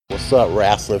What's up,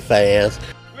 wrestling fans?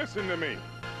 Listen to me.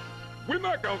 We're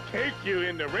not gonna take you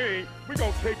in the ring. We're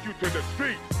gonna take you to the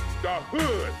streets, the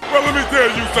hood. Well, let me tell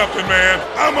you something, man.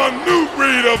 I'm a new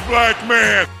breed of black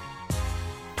man.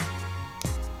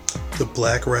 The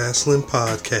Black Wrestling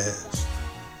Podcast.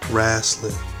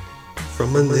 Wrestling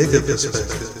from a nigga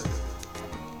perspective.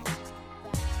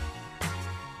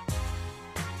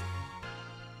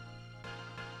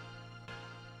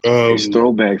 It's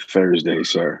Throwback Thursday,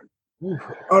 sir.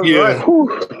 All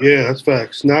right. Yeah, that's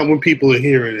facts. Not when people are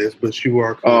hearing this, but you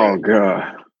are correct. Oh,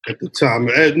 God. At the time,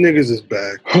 niggas is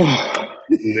back.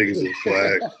 Niggas is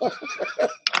black.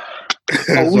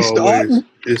 As always,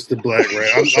 it's the Black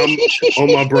Wrestling. I'm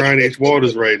on my Brian H.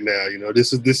 Waters right now. You know,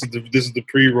 this is the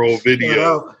pre-roll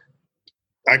video.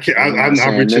 I'm not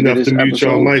rich enough to mute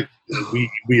y'all mic.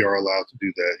 We are allowed to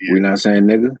do that. Yeah. We're not saying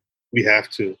nigga? We have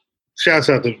to. Shouts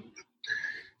out to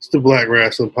it's the Black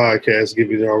Wrestling Podcast,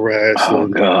 giving y'all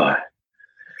wrestling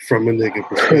from a nigga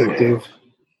perspective.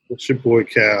 It's your boy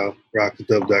Cal,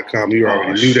 rockthedub.com. You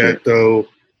already knew that, though.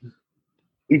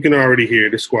 You can already hear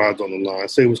the squad's on the line.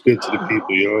 Say what's good to the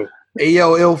people, yo. Hey,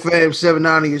 yo,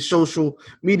 LFam790, your social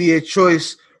media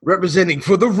choice, representing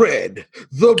for the red,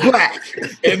 the black,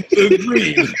 and the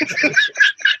green.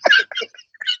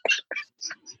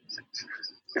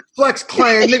 Flex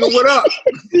Clan, nigga, what up?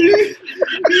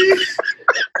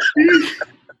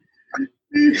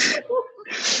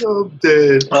 I'm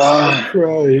dead. I'm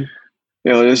crying.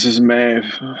 Yo, this is man.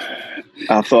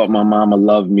 I thought my mama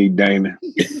loved me, Damon.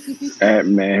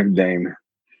 Man, Damon.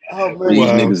 Oh, man. These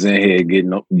niggas in here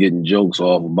getting jokes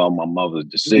off about my mother's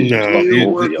decision.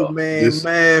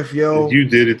 Math, yo. You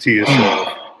did it to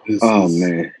yourself.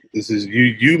 Man. This is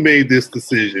you made this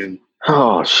decision.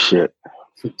 Oh, shit.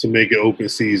 To make it open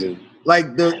season.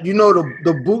 Like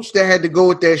the boots that had to go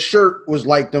with that shirt was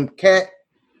like the cat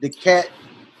with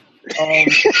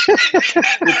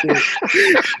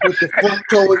the front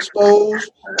toe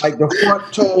exposed, like the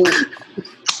front toe.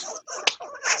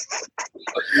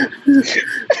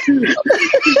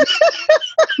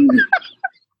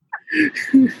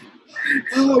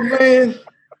 Oh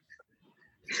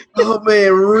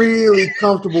man, really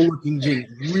comfortable looking jeans,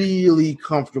 really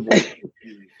comfortable.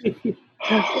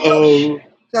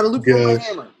 Got a loop on my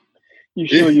hammer. You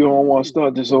sure you don't want to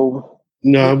start this over?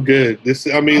 No, I'm good.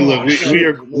 Look,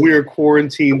 we are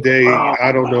quarantine day.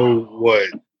 I don't know what.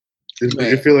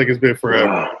 I feel like it's been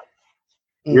forever.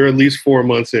 We're at least 4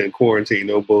 months in quarantine.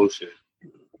 No bullshit.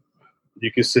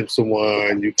 You can sip some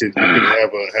wine. You can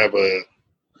have a.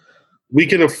 We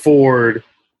can afford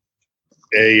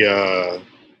a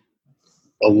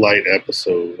light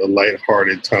episode, a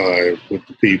lighthearted time with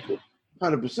the people.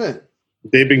 100%.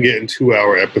 They've been getting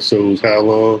 2-hour episodes. How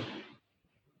long?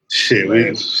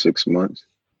 Shit, 6 months.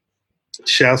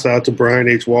 Shouts out to Brian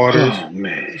H. Waters. Oh,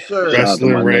 man.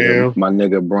 Wrestling Ram. My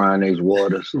nigga Brian H.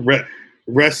 Waters.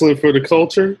 Wrestling for the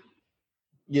Culture.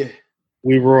 Yeah.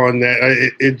 We were on that.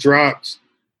 It dropped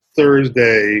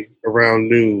Thursday around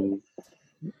noon.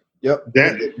 Yep.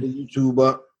 That the YouTube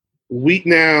up.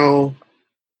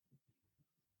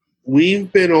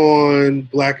 We've been on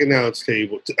Black Announce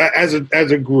Table as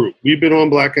a group. We've been on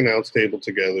Black Announce Table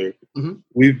together. Mm-hmm.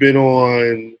 We've been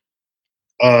on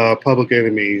Public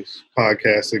Enemies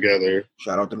podcast together.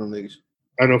 Shout out to them niggas.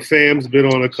 I know Fam's been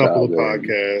on a couple of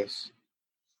podcasts,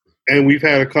 and we've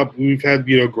had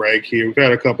Greg here. We've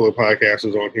had a couple of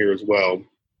podcasters on here as well.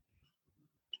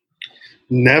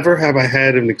 Never have I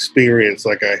had an experience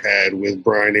like I had with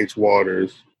Brian H.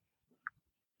 Waters.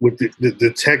 With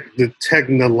the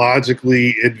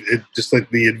technologically, just like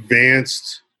the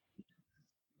advanced,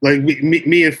 like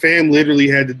me and Fam literally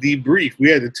had to debrief.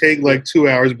 We had to take like 2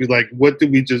 hours and be like, what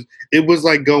did we just? It was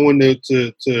like going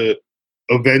to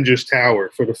Avengers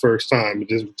Tower for the first time,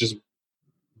 and just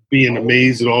being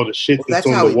amazed at all the shit that's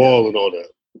on the wall and all that.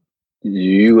 Do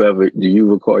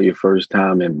you recall your first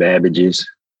time in Babbage's?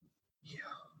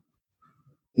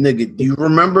 Nigga, do you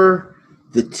remember?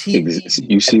 The TV.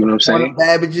 You see what I'm saying?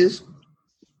 Babbage's.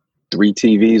 3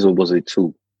 TVs, or was it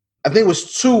 2? I think it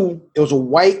was 2. It was a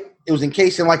white. It was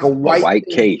encased in like a white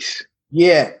case.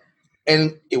 Yeah,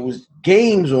 and it was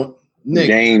games on. Nigga.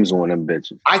 Games on them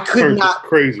bitches. I could not.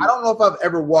 Crazy. I don't know if I've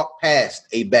ever walked past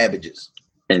a Babbage's.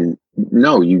 And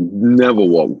no, you never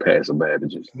walk past a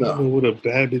Babbage's. No. I don't know what a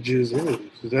Babbage's is.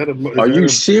 Are you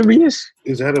serious?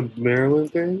 Is that a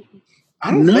Maryland thing? I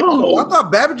don't think so. I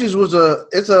thought Babbage's was a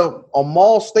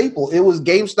mall staple. It was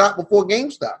GameStop before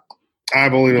GameStop.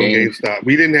 I've only known GameStop.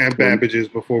 We didn't have Babbage's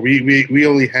before. We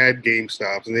only had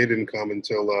GameStops, and they didn't come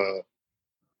until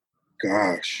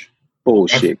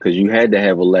bullshit, because you had to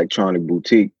have Electronic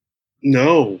Boutique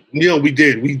No, we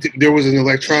did. There was an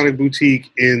electronic boutique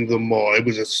in the mall. It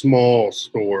was a small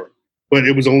store, but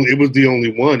it was the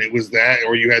only one. It was that,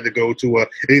 or you had to go to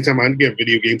anytime I get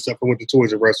video game stuff, I went to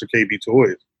Toys R Us or KB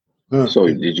Toys. So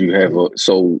did you have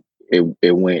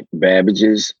it went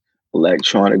Babbage's,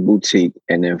 Electronic Boutique,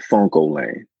 and then Funko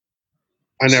Land.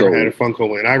 I never had a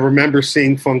Funko Land. I remember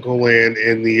seeing Funko Land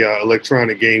in the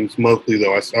electronic games mostly,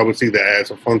 though. I would see the ads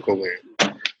for Funko Land.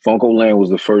 Funko Land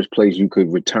was the first place you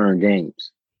could return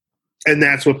games. And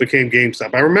that's what became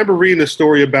GameStop. I remember reading a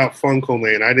story about Funko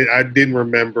Land. I didn't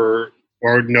remember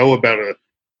or know about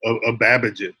a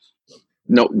Babbage's.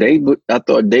 No, I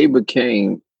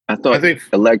think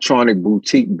Electronic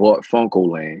Boutique bought Funko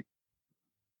Land.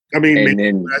 I mean, and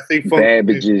then I think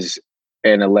Babbage's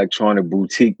and Electronic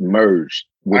Boutique merged,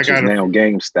 which is now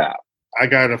GameStop. I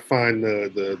gotta find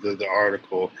the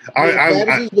article.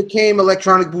 Babbage's became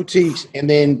Electronic Boutiques, and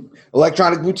then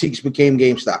Electronic Boutiques became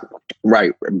GameStop.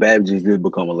 Right, Babbage's did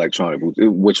become Electronic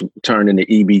Boutique, which turned into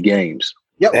EB Games.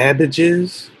 Yep,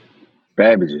 Babbage's.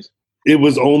 It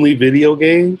was only video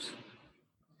games.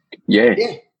 Yeah.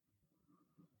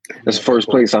 That's the first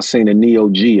place I seen a Neo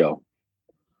Geo.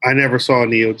 I never saw a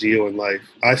Neo Geo in life.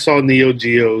 I saw Neo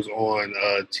Geos on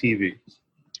TV.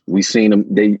 We seen them.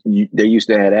 They used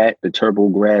to have that, the Turbo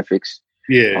Graphics.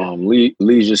 Yeah.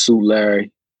 Leisure Suit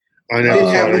Larry. I never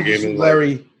saw that game in life.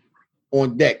 Larry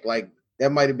on deck. Like,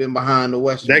 that might have been behind the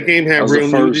West. That game had real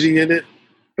nudity in it?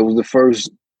 It was the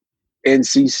first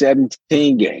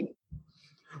NC-17 game.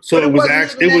 So it was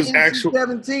actual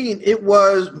NC-17. It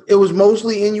was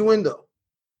mostly innuendo.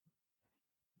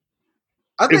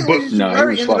 I think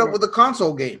Larry ended up with a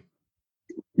console game.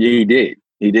 Yeah,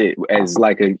 he did. I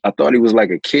thought he was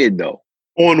like a kid though.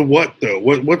 On what though?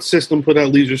 What system put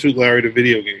out Leisure Suit Larry, the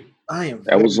video game?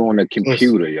 That was on a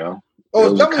computer, yo. Oh,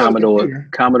 it was a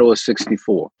Commodore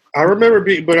 64. I remember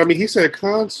he said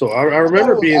console. I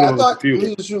remember being on the computer.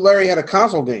 Leisure Suit Larry had a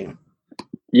console game.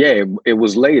 Yeah, it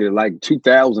was later, like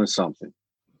 2000 something.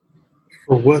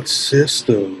 For what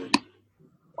system?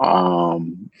 I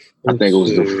think it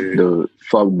was the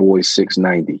Fuckboy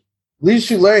 690. Leisure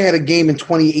Suit Larry had a game in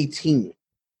 2018.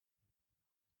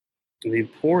 I mean,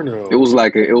 porno. It was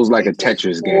like a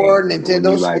Tetris game. Or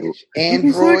Nintendo Switch,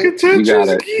 Android.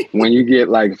 When you get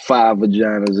like 5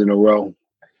 vaginas in a row,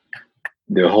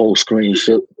 the whole screen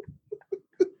shook.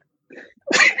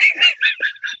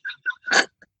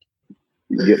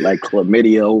 You get like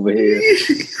chlamydia over here.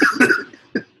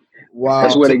 Wow,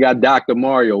 that's where they got Dr.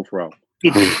 Mario from.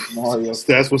 Mario.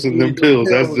 That's what's in them pills.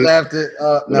 That's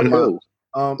the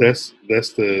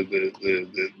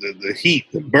heat,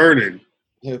 the burning.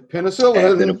 Yeah, penicillin.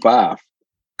 After the 5.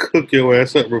 Cook your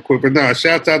ass up real quick. But nah,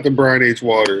 shouts out to Brian H.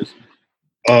 Waters.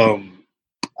 I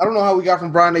don't know how we got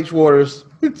from Brian H. Waters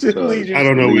to Leisure. I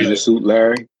don't know. Leisure Suit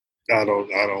Larry. I don't.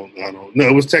 No,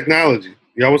 it was technology.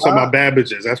 Y'all was talking about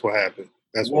Babbage's. That's what happened.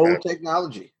 That's what happened.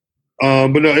 Technology. But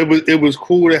no, it was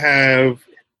cool to have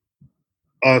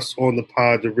us on the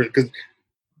pod because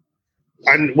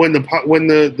when the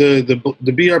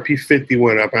BRP 50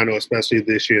 went up, I know especially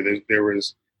this year there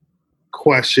was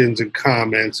questions and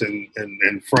comments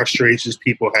and frustrations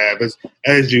people have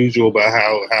as usual about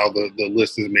how the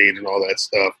list is made and all that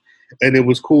stuff. And it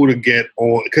was cool to get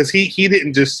on because he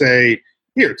didn't just say,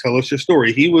 "Here, tell us your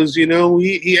story." He was,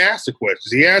 he asked the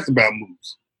questions. He asked about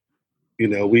moves.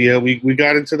 We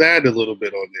got into that a little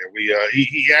bit on there.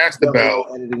 He asked about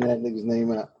editing that nigga's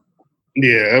name out.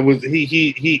 Yeah, it was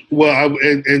he. Well,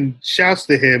 and shouts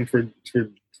to him for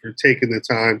taking the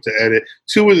time to edit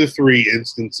 2 of the 3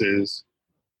 instances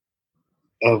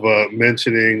of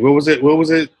mentioning what was it?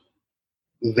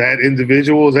 That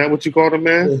individual, is that what you called him,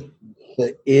 man?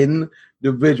 The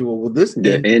individual. Well, this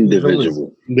the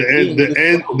individual.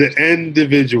 The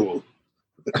individual.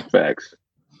 Facts.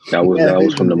 That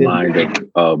was from the mind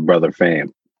of Brother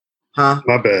Fam. Huh?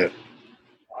 My bad.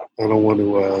 I don't want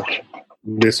to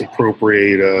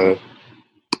misappropriate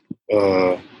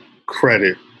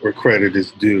credit where credit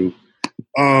is due.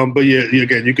 But yeah,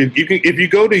 again, you can if you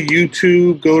go to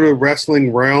YouTube, go to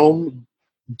Wrestling Realm,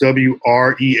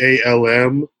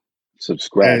 WREALM.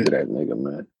 Subscribe to that nigga,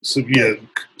 man. So yeah,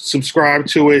 subscribe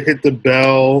to it. Hit the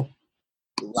bell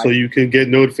so you can get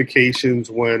notifications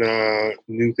when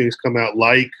new things come out.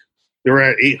 They're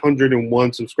at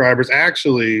 801 subscribers.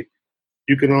 Actually,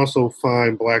 you can also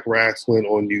find Black Wrestling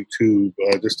on YouTube.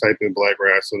 Just type in Black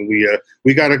Wrestling.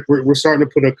 We're starting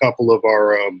to put a couple of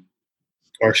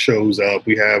our shows up.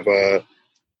 We have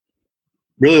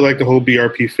really like the whole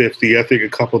BRP 50. I think a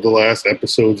couple of the last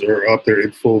episodes are up there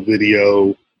in full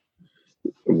video.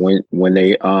 When they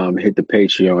hit the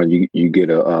Patreon, you get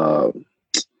a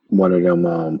one of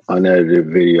them unedited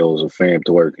videos of fam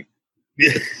twerking.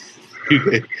 Yeah.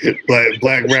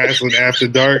 Black wrestling after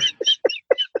dark.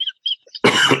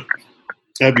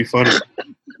 That'd be funny.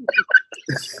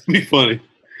 Be funny.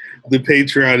 The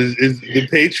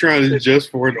Patreon is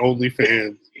just for an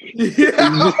OnlyFans.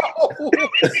 Yeah.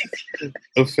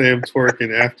 A fam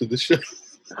twerking after the show.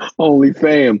 Only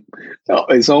fam. Oh,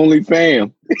 it's only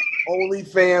fam.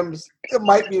 OnlyFams. It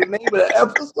might be the name of the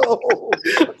episode.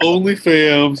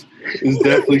 OnlyFams is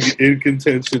definitely in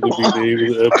contention to be named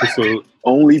of the episode.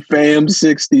 Only fam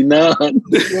 69.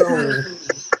 Yo.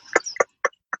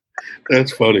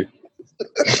 That's funny.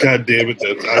 God damn it!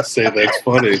 I say that's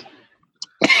funny.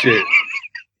 Shit.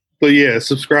 But yeah,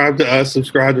 subscribe to us.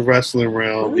 Subscribe to Wrestling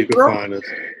Realm. You can find us.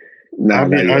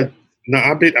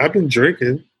 I've been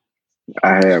drinking.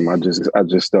 I am. I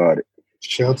just started.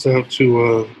 Shouts out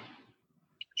to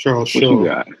Charles What Shaw. you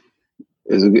got?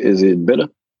 Is it bitter?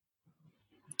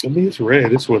 I mean, it's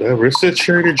red. It's whatever. It's that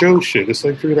Trader Joe's shit. It's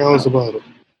like $3 a bottle.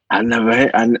 I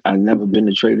never been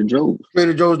to Trader Joe's.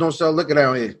 Trader Joe's don't sell liquor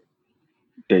down here.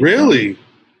 Really?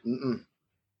 Mm-mm.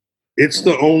 It's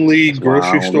the only That's why I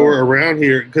grocery don't store know. around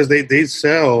here because they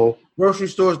sell. Grocery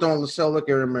stores don't sell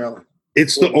liquor in Maryland.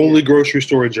 It's the only grocery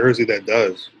store in Jersey that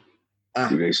does.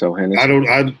 Do they sell Hennessy? I don't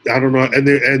know.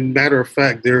 And matter of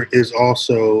fact, there is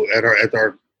also at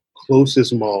our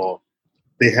closest mall,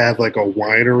 they have like a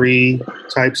winery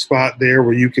type spot there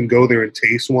where you can go there and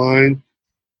taste wine.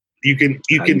 You can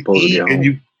eat and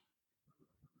you.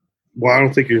 Well, I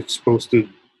don't think you're supposed to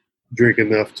drink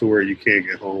enough to where you can't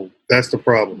get home. That's the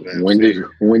problem, man. When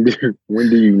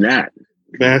do you not?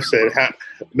 Mav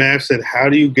said, how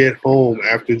do you get home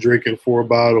after drinking 4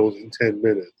 bottles in 10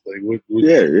 minutes? Like, what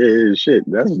Yeah, shit.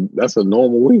 That's a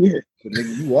normal weekend. So,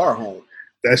 nigga, you are home.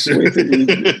 That's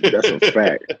That's a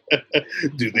fact.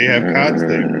 Do they have cots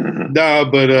there? Nah,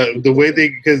 but the way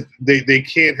because they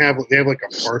can't have like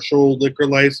a partial liquor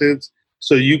license,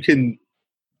 so you can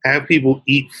have people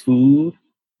eat food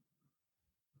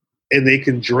and they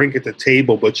can drink at the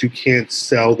table, but you can't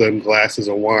sell them glasses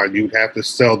of wine. You'd have to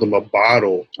sell them a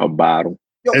bottle. A bottle.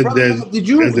 Yo, And brother, then- did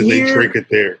you And then hear? they drink it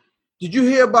there. Did you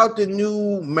hear about the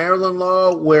new Maryland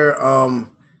law where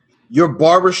your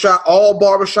barbershop, all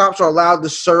barbershops are allowed to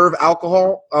serve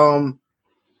alcohol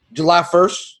July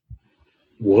 1st?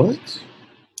 What?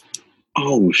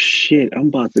 Oh shit! I'm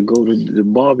about to go to the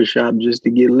barbershop just to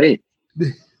get lit.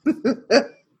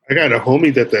 I got a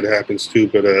homie that happens to,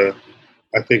 but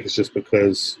I think it's just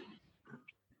because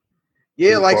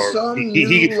Yeah, his like bar- some he, new,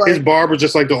 his like, barber's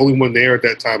just like the only one there at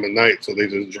that time of night, so they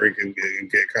just drink and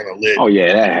get kind of lit. Oh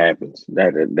yeah, that happens.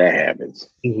 That happens.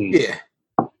 Mhm. yeah.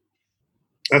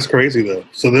 That's crazy though.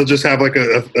 So they'll just have like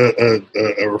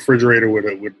a refrigerator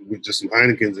with just some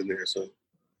Heinekens in there. So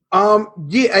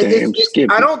Yeah, Damn, Skippy.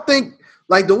 I don't think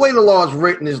like the way the law is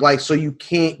written is like so you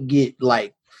can't get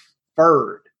like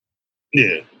furred.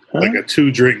 yeah, like a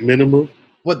 2-drink minimum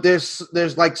But there's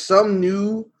like some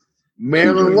new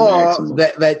Maryland Two-drink law maximum.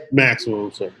 that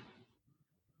maximum. Sorry.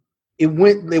 they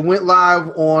went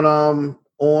live on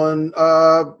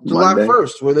July Monday.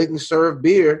 1st where they can serve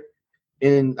beer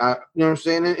in you know what I'm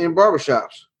saying in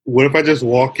barbershops. What if I just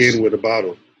walk in with a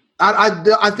bottle?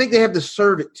 I think they have to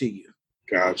serve it to you.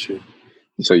 Gotcha.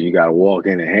 So you got to walk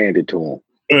in and hand it to him,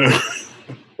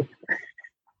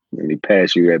 and he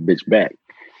pass you that bitch back.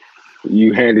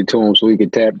 You hand it to him so he can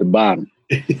tap the bottom.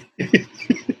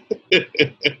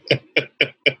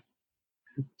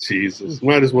 Jesus,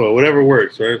 might as well. Whatever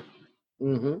works, right?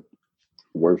 Mm-hmm.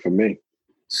 Work for me.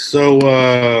 So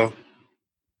I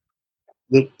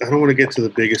don't want to get to the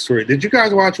biggest story. Did you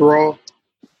guys watch Raw?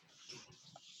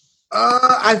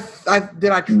 I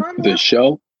did I try to The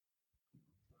show,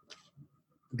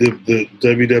 The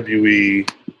WWE.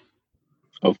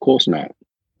 of course not.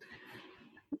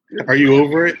 Are you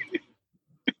over it?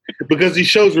 Because these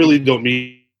shows really don't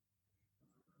mean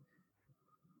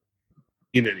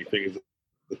anything. Is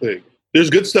the thing. There's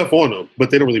good stuff on them, but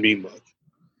they don't really mean much.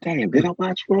 Damn, did I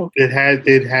watch, bro? It had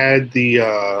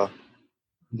the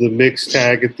mixed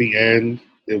tag at the end.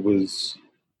 It was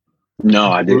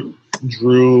No, I didn't.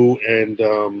 Drew and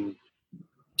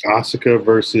Asuka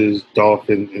versus Dolph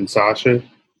and Sasha.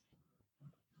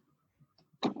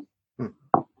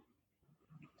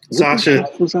 Sasha,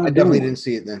 I definitely didn't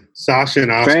see it then. Sasha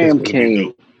and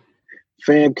Asuka.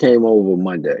 Fam came over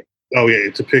Monday. Oh yeah,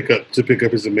 to pick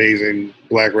up his amazing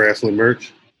Black Wrestling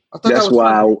merch. I thought That's that was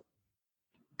why.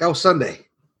 that was Sunday.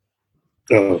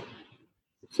 Oh,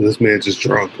 so this man just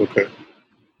drunk. Okay,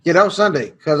 Yeah, that was Sunday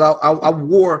because I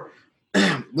wore.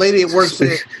 Lady at work said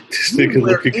this You nigga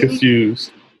wear looking any-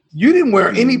 confused. you didn't wear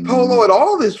any polo at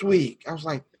all this week. I was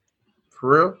like, for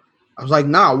real? I was like,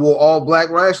 nah, we'll all black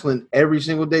wrestling every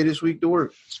single day this week to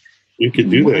work. You could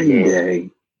do that now. Monday.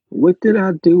 What did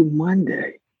I do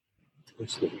Monday?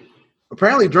 This nigga,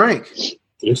 Apparently drank.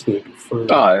 this nigga first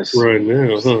It's right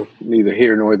now, huh? neither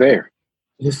here nor there.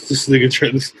 This nigga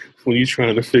trying to, when you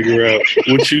trying to figure out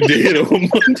what you did on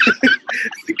Monday.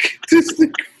 This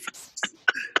nigga,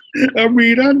 I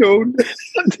mean, I know.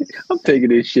 I'm taking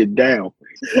this shit down.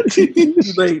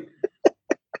 Like,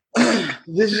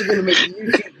 this is gonna make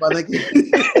YouTube, my nigga.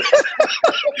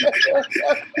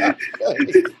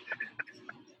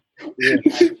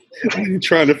 I'm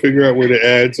trying to figure out where the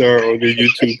ads are on the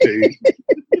YouTube page.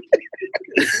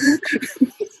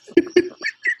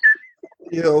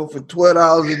 Yo, for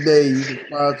 $12 a day, you can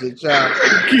sponsor a child.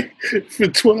 For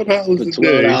 $12 a For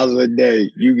day. $12 a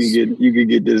day, you can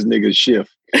get this nigga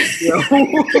shift. Yo,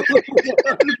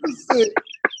 100%.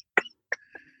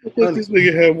 Let this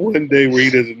nigga have one day where he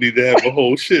doesn't need to have a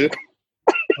whole shift.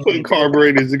 Putting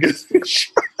carburetors against the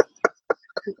shit.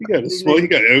 He got a smoke. He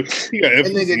got That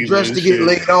nigga dressed to get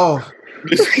laid off.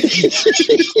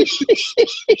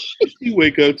 You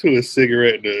wake up to a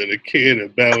cigarette and a can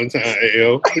of Valentine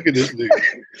Ale. Look at this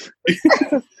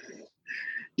nigga.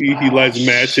 He lights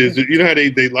matches. You know how they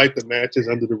light the matches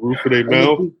under the roof of their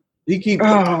mouth? He keep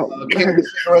candy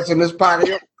cigarettes in his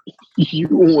pocket. You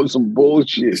want some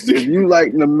bullshit. If you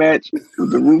lighting the match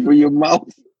with the roof of your mouth,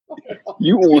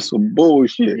 you want some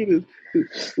bullshit. Look at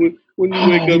this. When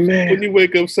you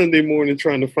wake up Sunday morning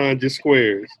trying to find your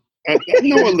squares, I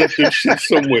know I left them shits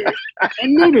somewhere. I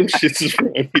know them shits is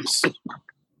around here somewhere.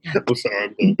 I'm sorry,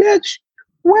 I'm done. Bitch,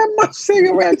 where my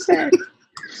cigarettes at?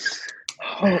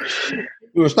 Oh shit.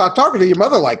 You would stop talking to your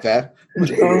mother like that.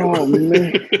 Oh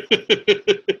man.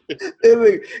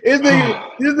 This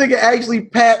nigga actually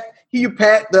pat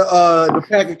the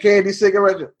pack of candy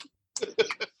cigarettes.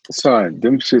 Son,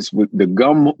 them shits with the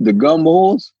gum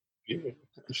holes. Yeah,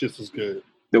 the shits was good.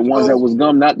 The ones that was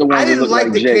gum, not the ones I that didn't look like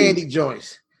like the J's. candy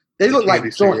joints. They look like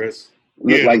Candy joints. cigarettes.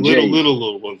 Look Yeah, like little J's.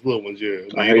 ones, yeah.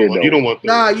 I You hear don't want those.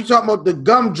 Nah, you talking about the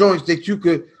gum joints that you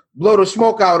could blow the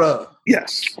smoke out of.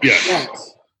 Yes.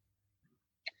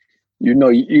 You know,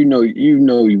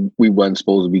 we wasn't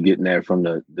supposed to be getting that from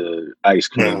the ice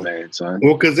cream No. man, son.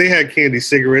 Well, because they had candy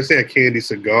cigarettes, they had candy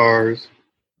cigars.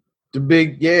 The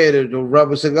big, the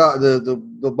rubber cigar, the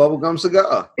bubble gum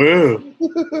cigar. Yeah.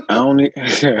 I only.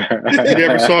 You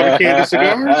never saw the candy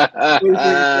cigars?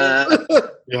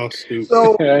 Y'all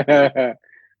stupid.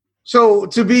 So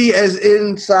to be as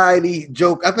inside-y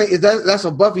joke, I think that's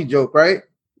a Buffy joke, right?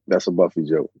 That's a Buffy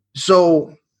joke.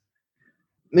 So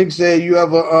Nick said you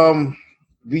ever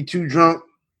be too drunk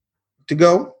to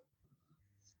go,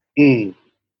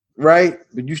 right?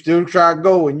 But you still try to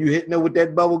go and you hitting it with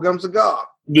that bubble gum cigar.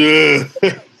 Yeah.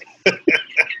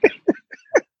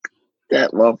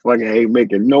 That motherfucker ain't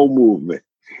making no movement.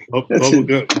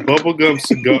 Bubblegum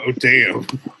cigar. Oh, damn.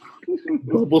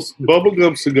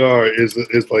 Bubblegum cigar is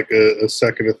like a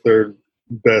second or third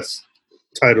best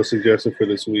title suggestion for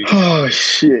this week. Oh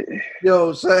shit!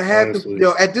 Yo, so at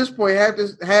this point, half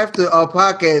the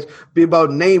podcast be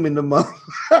about naming the mother.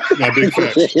 No, big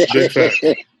fact.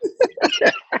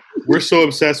 We're so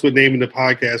obsessed with naming the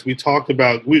podcast. We talked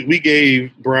about we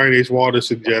gave Brian H. Waters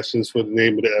suggestions for the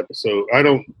name of the episode.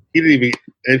 He didn't even,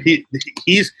 and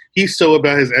he's so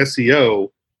about his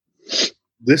SEO.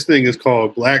 This thing is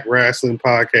called Black Wrestling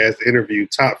Podcast Interview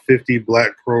Top 50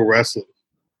 Black Pro Wrestling.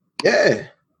 Yeah.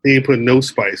 He ain't putting no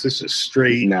spice. It's just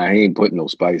straight. Nah, he ain't putting no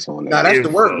spice on that. Nah, that's the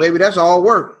work, baby. That's all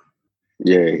work.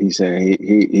 Yeah, he's saying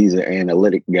he's an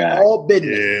analytic guy. All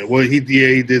business. Yeah, well, he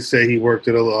did say he worked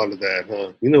at a lot of that,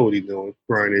 huh? You know what he's doing,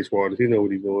 Brian H. Waters. You know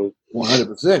what he's doing.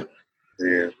 100%.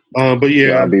 Yeah. But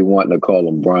yeah, I'd be wanting to call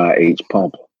him Brian H.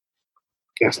 Pumper.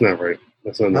 that's not right.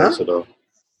 That's not nice at all.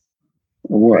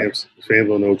 What? Fans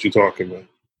don't know what you're talking about.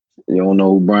 You don't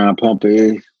know who Brian Pumper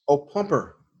is? Oh,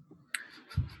 Pumper.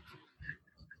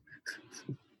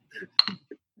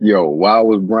 Yo, why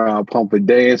was Brian Pumper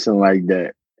dancing like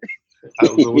that? I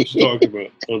don't know what you're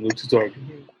talking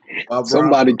about.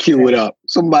 Somebody cue it up.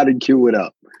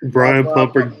 Brian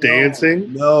Pumper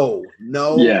dancing? No.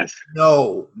 Yes.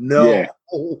 No. Yeah.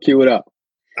 Cue it up.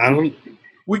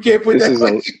 We can't put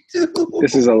that.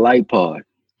 This is a light pod.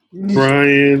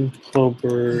 Brian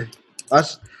Pumper.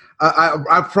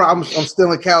 I promise. I'm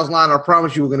still in Cal's line. I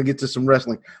promise you, we're gonna get to some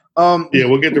wrestling. Yeah,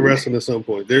 we'll get to wrestling at some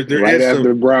point. There right is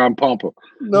after Brian Pumper.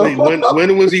 No. Wait,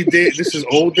 when was he dancing? This is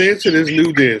old dancing. This is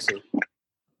new dancing.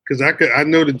 Because I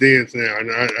know the dance now.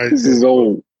 This is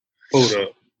old. Hold up.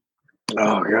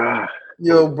 Oh God.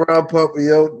 Yo, Brian Pumper.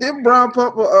 Yo, did Brian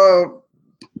Pumper?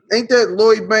 Ain't that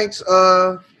Lloyd Banks?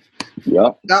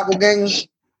 Yep. Doppelganger.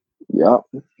 Yep.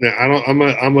 Now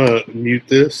I'm a mute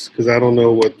this because I don't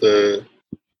know what the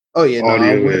Oh yeah, no, I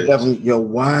audio would is. definitely. Yo,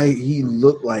 why he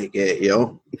look like it,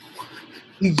 yo?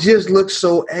 He just looks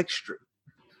so extra.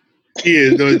 Yeah,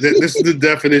 no, this is the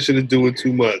definition of doing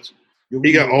too much.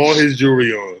 He got all his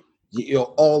jewelry on. Yo,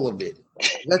 all of it.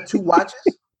 Is that 2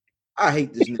 watches? I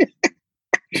hate this nigga.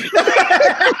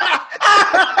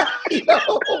 Yo,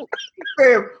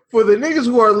 fam, for the niggas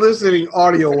who are listening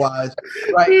audio wise,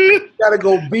 right? You gotta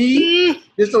go B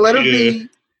just to let her be.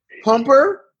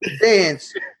 Pumper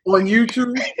dance on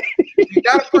YouTube. You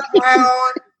gotta put mine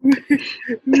on.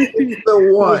 It's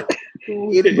the one.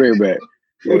 Bring it back.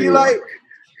 He like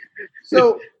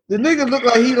so the nigga look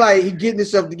like he getting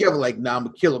himself together. Like, nah, I'm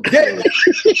gonna kill him.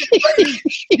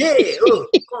 Yeah, come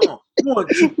on. 1,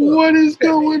 2, What is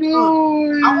going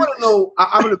on? I want to know.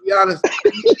 I'm gonna be honest.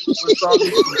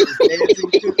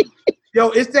 Yo,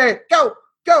 it's that go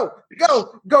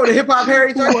the hip hop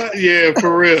Harry type. Yeah,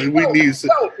 for real. We need.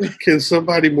 Can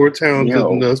somebody more talented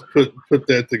than us put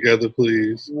that together,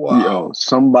 please? Wow. Yo,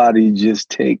 somebody just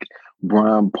take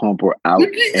Brian Pumper out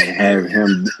and have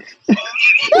him.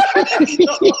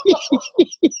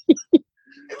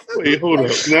 Wait, hold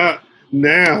up.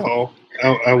 Now,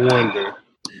 I wonder.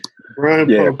 Brian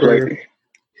Pumper,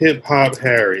 Hip Hop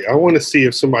Harry. I want to see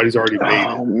if somebody's already made it.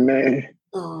 Oh man!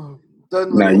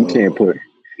 Nah, you can't put.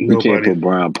 You Nobody. can't put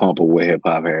Brian Pumper with Hip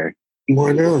Hop Harry.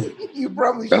 Why not? You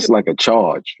probably That's should. like a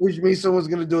charge. Which means someone's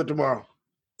gonna do it tomorrow.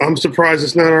 I'm surprised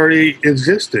it's not already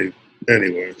existing.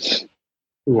 Anyway.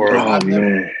 Oh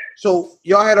man! So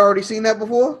y'all had already seen that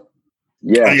before?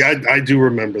 Yeah. I do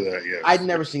remember that. Yeah. I'd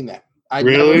never seen that.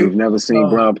 Really? You've never seen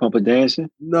Brian Pumper dancing?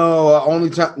 No, only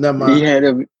time. Never mind. He had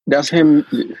a. That's him.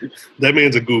 That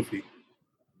man's a goofy.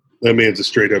 That man's a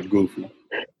straight up goofy.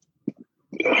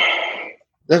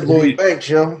 That's Lloyd Banks,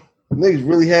 yo. Niggas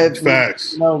really had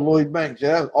Facts. Lloyd Banks.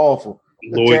 Yeah, that's awful.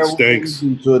 Lloyd stinks.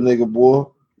 To a nigga, boy.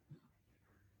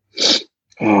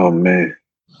 Oh man.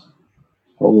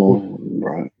 Hold on,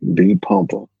 bro. B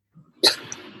Pumper.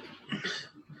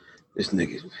 This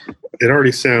nigga. It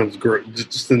already sounds great.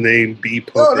 Just the name B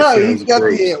Pumper. Oh no, sounds he's got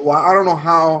gross. well, I don't know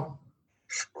how.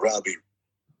 Robbie.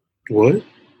 What?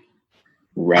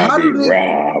 Robbie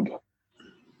Rob.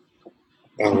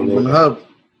 I don't know.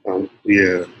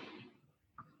 Yeah.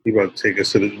 He about to take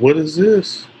us to the. What is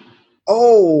this?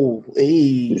 Oh,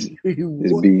 hey.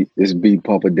 This B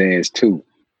Pumper dance too.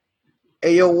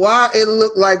 Hey, yo, why it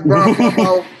look like Brian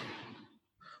Pumper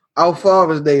our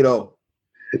Father's Day though?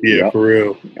 Yeah, for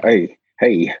real. Hey,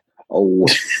 oh,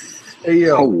 hey,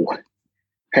 yo, oh,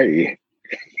 hey.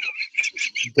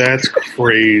 That's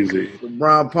crazy.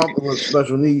 Brian Pumper with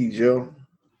special needs, yo.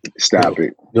 Stop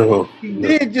it. No. He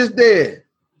did just there.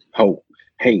 Oh,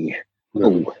 hey,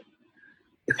 oh.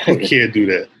 I can't do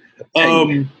that.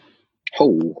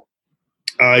 Oh.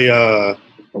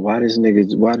 Why this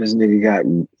nigga got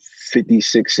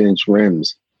 56-inch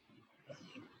rims?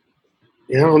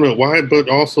 Yeah, I don't know why, but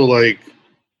also like,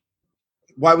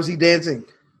 why was he dancing?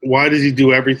 Why does he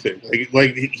do everything?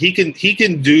 Like he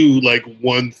can do like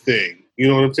one thing. You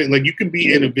know what I'm saying? Like you can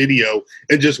be in a video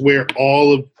and just wear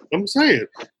all of. I'm saying,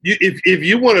 if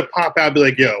you want to pop out, be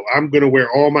like, yo, I'm gonna wear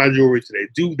all my jewelry today.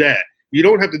 Do that. You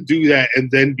don't have to do that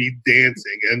and then be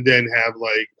dancing and then have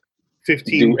like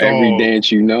 15 do every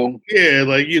dance you know. Yeah,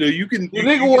 like you can. The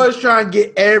nigga was trying to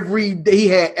get every. He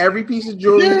had every piece of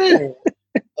jewelry,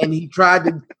 and he tried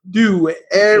to do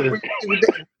every.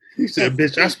 He said,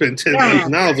 "Bitch, I spent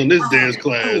 $10,000 on this dance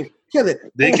class. Kill it.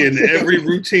 They getting every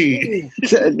routine."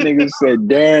 That nigga said,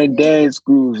 "Damn, dance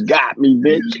grooves got me,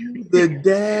 bitch." The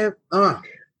damn.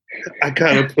 I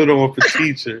gotta put on for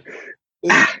teacher.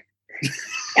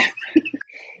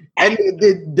 And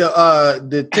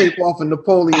the tape off of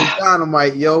Napoleon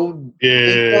Dynamite, yo.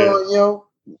 Yeah. Yo.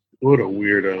 What a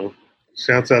weirdo.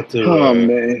 Shouts out to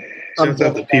man. Shouts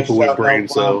out to people with brain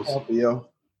cells.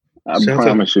 I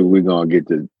promise you we're gonna get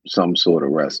to some sort of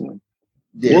wrestling.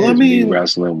 Yeah, well, I mean,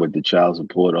 wrestling with the child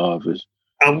support office.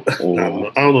 I don't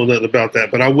know nothing about that,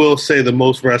 but I will say the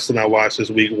most wrestling I watched this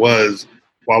week was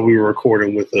while we were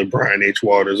recording with Brian H.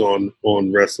 Waters on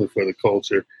Wrestling for the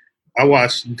Culture. I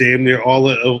watched damn near all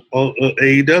of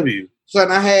AEW. So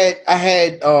I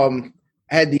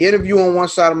had the interview on one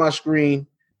side of my screen.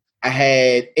 I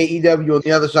had AEW on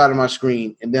the other side of my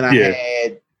screen, and then I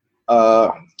had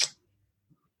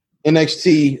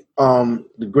NXT,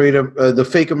 the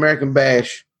Fake American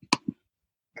Bash.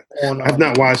 I've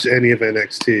not watched any of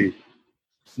NXT.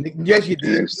 Yes, you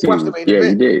did. NXT, You watched the main you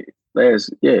event. did.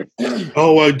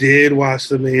 Oh, I did watch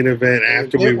the main event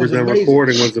after we were done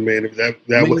recording. Was the main event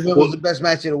that was the best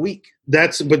match of the week?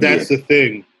 That's the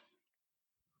thing,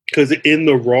 because in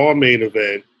the Raw main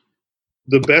event,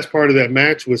 the best part of that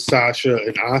match was Sasha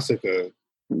and Asuka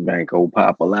Banco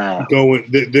Popala. going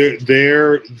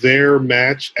their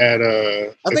match at I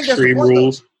think that's the Extreme point,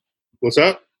 Rules. though. What's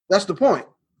up? That's the point.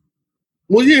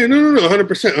 Well, yeah, no,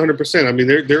 100%. I mean,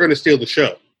 they're going to steal the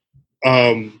show.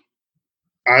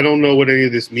 I don't know what any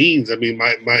of this means. I mean,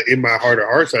 my in my heart of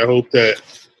hearts, I hope that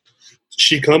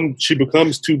she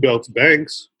becomes 2 belts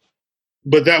Banks.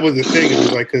 But that was the thing. It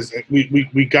was like, because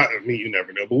we got. I mean, you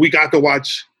never know, but we got to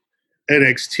watch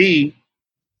NXT,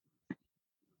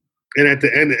 and at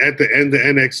the end of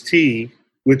NXT,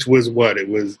 which was what it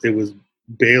was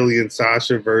Bayley and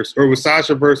Sasha was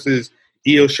Sasha versus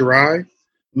Io Shirai,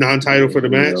 non-title for the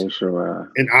match,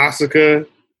 and Asuka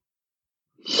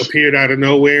appeared out of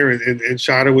nowhere and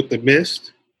shot her with the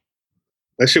mist.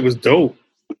 That shit was dope.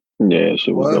 Yeah,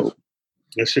 shit was dope.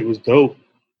 That shit was dope.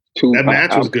 That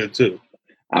match was good too.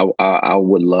 I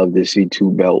would love to see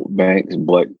 2 belt Banks,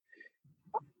 but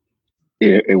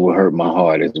it would hurt my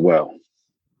heart as well.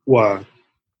 Why?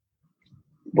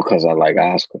 Because I like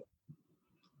Asuka.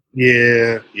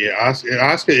 Yeah.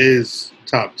 Asuka is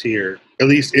top tier, at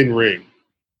least in ring.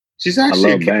 She's actually.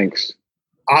 I love Banks,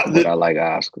 but I like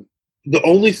Asuka. The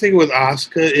only thing with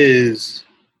Asuka is,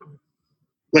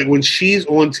 like, when she's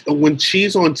on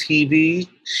TV,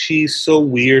 she's so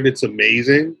weird. It's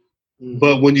amazing.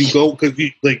 But when you go, because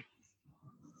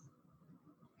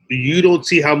you don't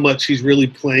see how much she's really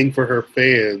playing for her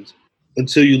fans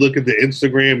until you look at the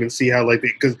Instagram and see how, like,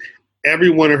 because every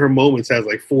one of her moments has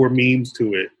like 4 memes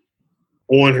to it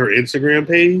on her Instagram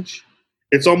page.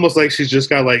 It's almost like she's just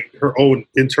got like her own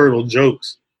internal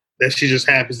jokes that she just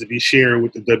happens to be sharing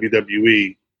with the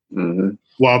WWE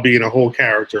while being a whole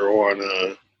character on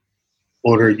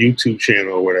her YouTube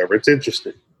channel or whatever. It's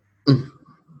interesting.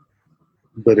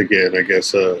 But again, I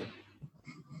guess the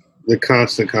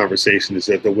constant conversation is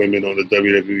that the women on the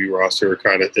WWE roster are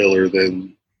kind of iller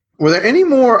than. Were there any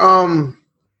more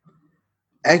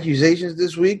accusations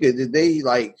this week, or did they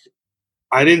like?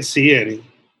 I didn't see any.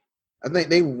 I think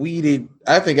they weeded.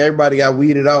 I think everybody got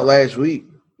weeded out last week.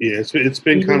 Yeah, it's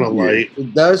been kind of light.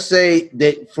 It does say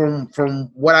that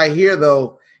from what I hear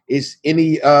though, it's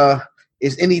any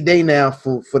day now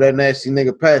for that nasty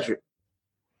nigga Patrick.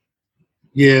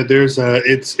 Yeah, there's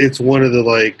it's one of the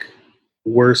like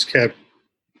worst kept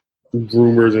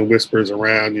rumors and whispers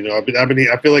around. You know,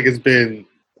 I feel like it's been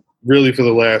really for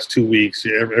the last 2 weeks.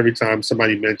 Every time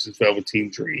somebody mentions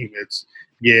Velveteen Dream, it's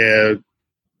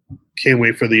can't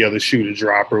wait for the other shoe to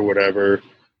drop or whatever.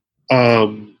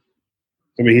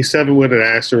 I mean, he's 7 with an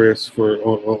asterisk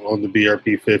on the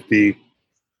BRP 50.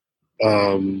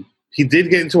 He did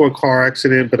get into a car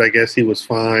accident, but I guess he was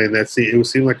fine. It would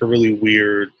seem like a really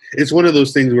weird. It's one of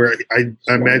those things where I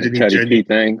imagine he genuinely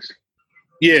things.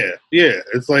 Yeah.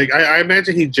 It's like I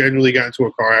imagine he genuinely got into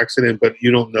a car accident, but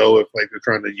you don't know if like they're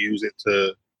trying to use it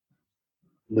to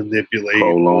manipulate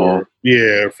or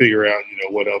figure out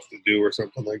what else to do or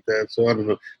something like that. So I don't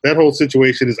know. That whole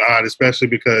situation is odd, especially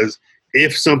because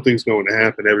if something's going to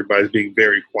happen, everybody's being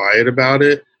very quiet about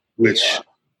it, which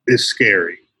is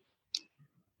scary.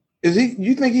 Is he?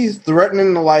 You think he's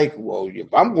threatening to like? Well,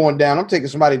 if I'm going down, I'm taking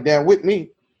somebody down with me.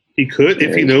 He could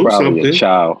if he knows something. A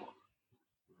child.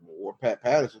 Or Pat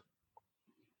Patterson.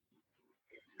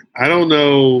 I don't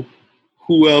know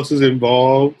who else is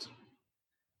involved.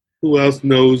 Who else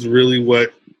knows really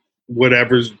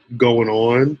whatever's going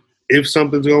on, if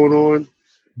something's going on.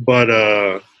 But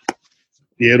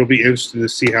it'll be interesting to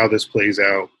see how this plays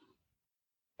out.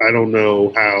 I don't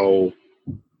know how.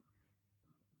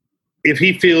 If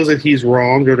he feels that he's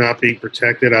wronged or not being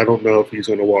protected, I don't know if he's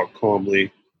going to walk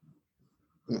calmly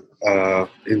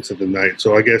into the night.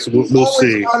 So I guess we'll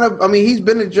see. He's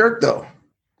been a jerk though.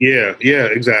 Yeah,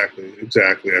 exactly.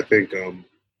 I think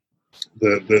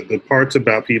the parts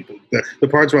about the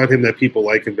parts about him that people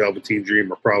like in Velveteen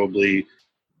Dream are probably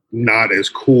not as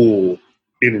cool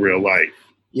in real life.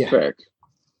 Yeah. Correct.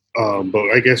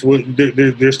 But I guess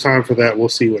there's time for that. We'll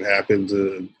see what happens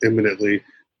imminently.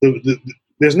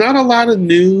 There's not a lot of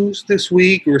news this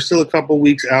week. We're still a couple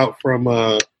weeks out from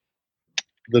the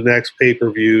next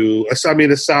pay-per-view. I mean,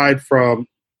 aside from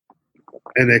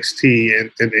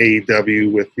NXT and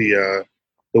AEW with the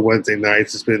Wednesday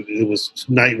nights, it was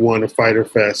night 1 of Fyter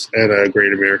Fest at a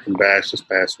Great American Bash this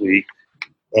past week.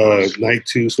 Night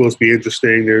 2 is supposed to be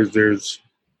interesting.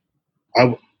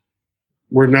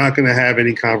 We're not going to have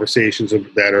any conversations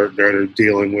that are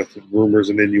dealing with rumors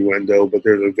and innuendo, but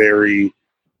there's a very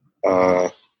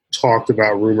talked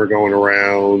about rumor going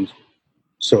around.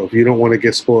 So if you don't want to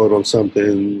get spoiled on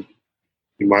something,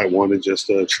 you might want to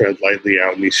just tread lightly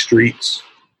out in these streets.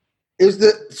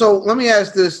 So let me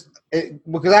ask this.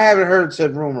 because I haven't heard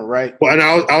said rumor, right? Well, and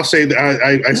I'll say that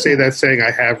I say that saying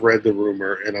I have read the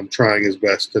rumor, and I'm trying his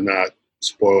best to not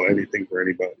spoil anything for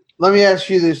anybody. Let me ask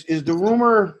you this: is the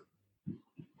rumor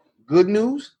good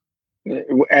news?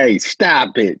 Hey,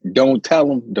 stop it! Don't tell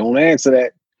him. Don't answer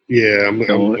that. Yeah, I'm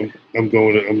going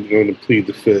to plead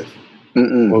the fifth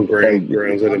on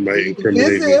grounds that it might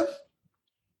incriminate me.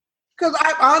 Because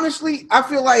I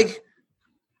feel like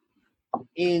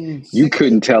you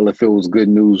couldn't tell if it was good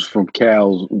news from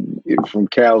Cal's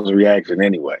reaction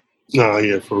anyway. Nah,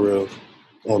 yeah, for real.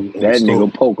 That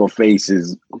nigga poker face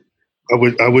is.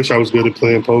 I wish I was good at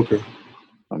playing poker.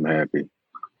 I'm happy.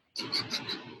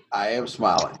 I am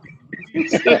smiling. I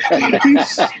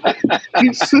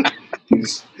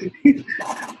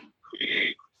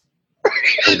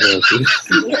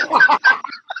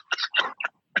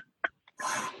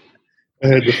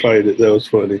had to fight it. That was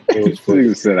funny.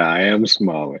 You said, "I am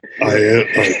smiling." I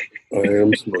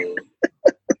am smiling.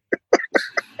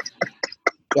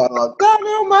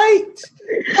 Dynamite.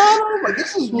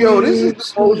 This is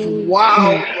the most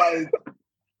wild.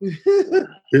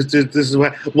 This is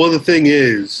why. Well, the thing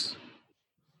is,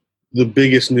 the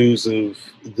biggest news of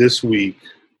this week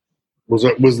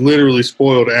was literally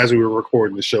spoiled as we were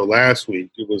recording the show last week.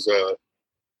 It was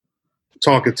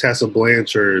talk of Tessa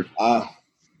Blanchard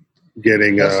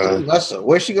getting.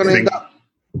 Where's she going to end up?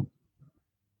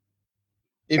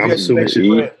 I'm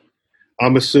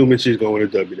assuming she's going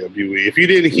to WWE. If you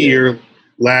didn't hear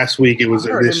last week, it was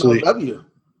initially MLW.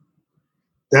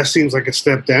 That seems like a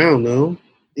step down, no?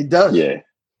 It does. Yeah.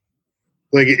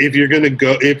 Like if you're gonna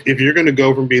go, if you're gonna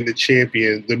go from being the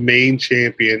champion, the main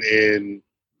champion in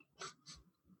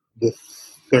the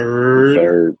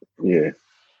third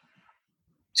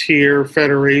tier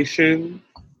federation,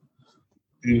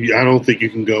 I don't think you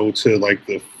can go to like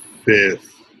the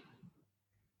fifth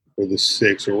or the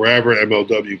sixth or wherever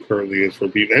MLW currently is for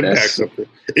people.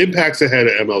 Impact's ahead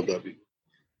of MLW.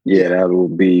 Yeah, that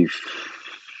would be.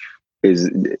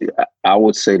 I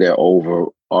would say they're over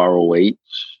ROH.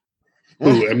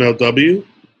 Who, MLW?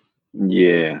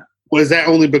 Yeah. Was that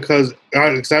only because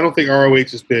I don't think ROH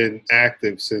has been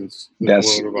active since the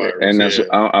coronavirus? And that's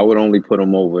I would only put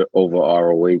them over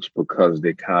ROH because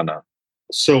they kind of.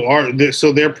 So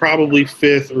they're probably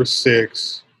fifth or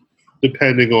sixth,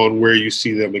 depending on where you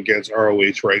see them against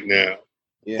ROH right now.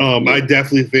 Yeah. I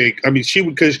definitely think. I mean, she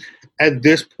would, because at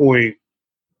this point,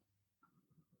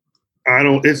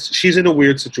 she's in a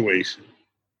weird situation.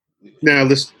 Now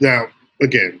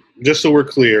again, just so we're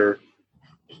clear,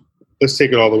 let's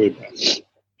take it all the way back. She's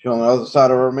on the other side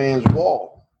of her man's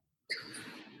wall.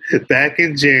 Back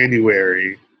in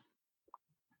January,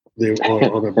 they were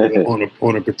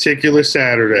on a particular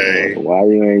Saturday. Why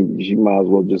you ain't? She might as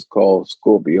well just call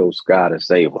Scorpio Sky to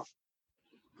save her.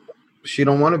 She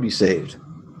don't want to be saved.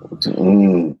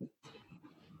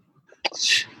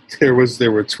 There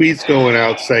were tweets going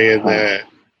out saying that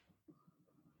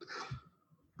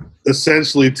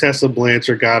essentially Tessa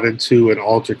Blanchard got into an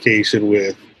altercation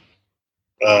with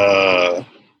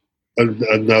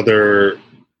another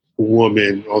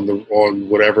woman on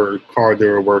whatever card they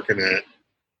were working at,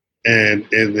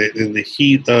 and in the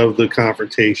heat of the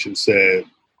confrontation said,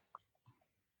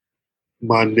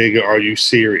 "My nigga, are you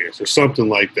serious?" or something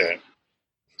like that.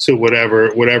 So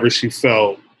whatever she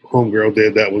felt homegirl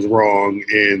did that was wrong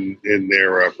in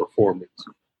their performance.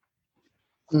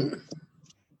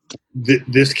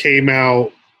 This came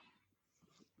out,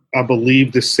 I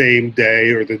believe, the same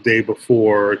day or the day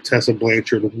before Tessa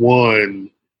Blanchard won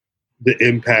the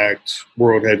Impact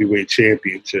World Heavyweight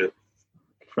Championship.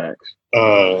 Facts.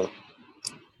 That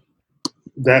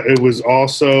it was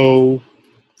also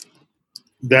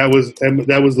that was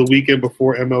the weekend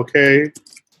before MLK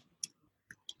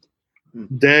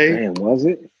Day. Damn, was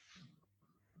it?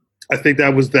 I think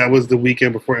that was the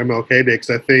weekend before MLK Day, because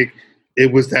I think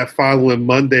it was that following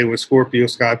Monday when Scorpio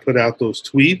Sky put out those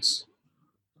tweets.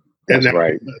 That's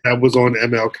right. That was on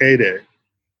MLK Day.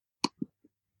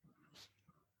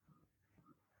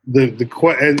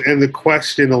 The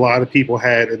question a lot of people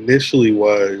had initially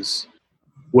was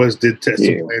did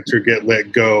Tessa Blanchard get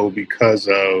let go because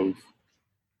of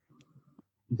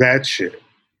that shit?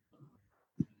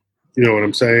 You know what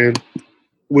I'm saying?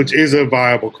 Which is a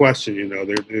viable question, you know.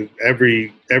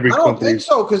 Every I don't think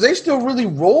so, because they still really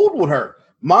rolled with her.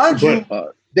 Mind you,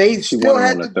 they still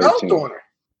had the belt on her.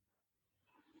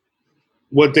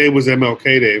 What day was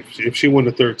MLK Day? If she won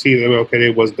the 13th, MLK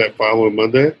Day was that following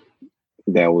Monday?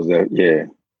 That was that, yeah.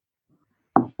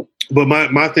 But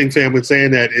my thing, fam, with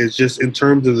saying that is just in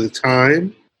terms of the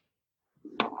time,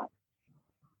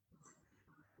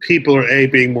 people are A,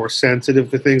 being more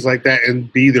sensitive to things like that,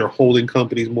 and B, they're holding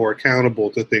companies more accountable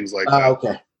to things like that.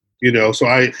 Okay. You know, so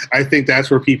I think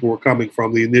that's where people were coming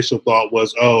from. The initial thought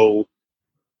was, oh,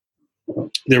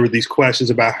 there were these questions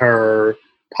about her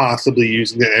possibly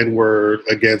using the N-word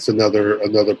against another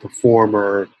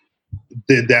performer.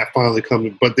 Did that finally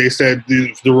come? But they said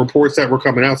the reports that were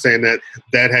coming out saying that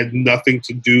had nothing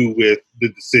to do with the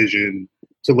decision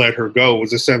to let her go. It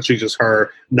was essentially just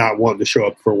her not wanting to show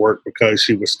up for work because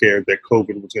she was scared that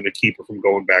COVID was going to keep her from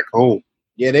going back home.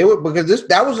 Yeah, they were, because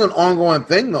that was an ongoing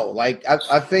thing though. Like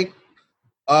I think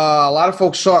a lot of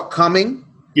folks saw it coming.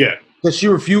 Yeah, because she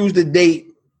refused the date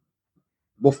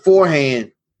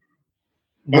beforehand,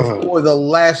 before the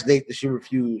last date that she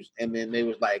refused, and then they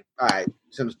was like, "All right,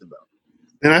 send us the bill."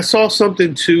 And I saw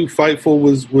something too. Fightful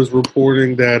was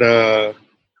reporting that,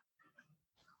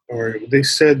 or they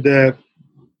said that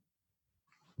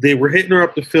they were hitting her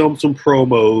up to film some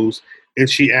promos, and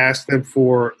she asked them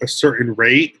for a certain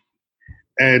rate,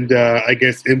 and I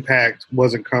guess Impact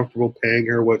wasn't comfortable paying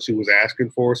her what she was asking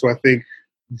for. So I think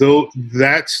though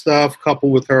that stuff,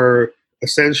 coupled with her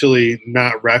essentially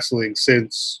not wrestling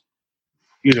since,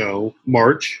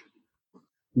 March,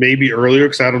 maybe earlier,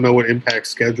 because I don't know what Impact's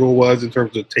schedule was in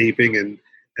terms of taping and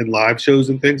live shows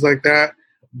and things like that.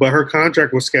 But her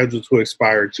contract was scheduled to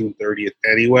expire June 30th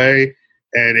anyway,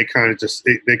 and they kind of just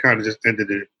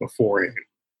ended it beforehand.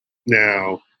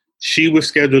 Now, she was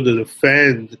scheduled to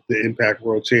defend the Impact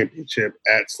World Championship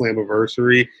at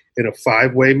Slammiversary in a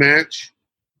 5-way match.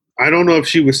 I don't know if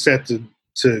she was set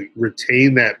to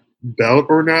retain that belt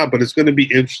or not, but it's going to be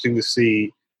interesting to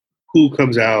see who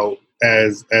comes out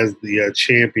as the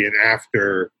champion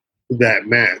after that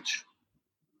match.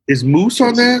 Is Moose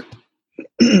on that?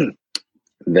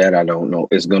 That I don't know.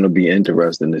 It's going to be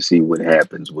interesting to see what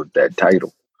happens with that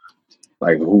title.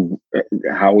 Like,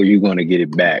 how are you going to get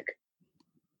it back?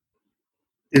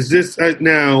 Is this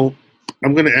now?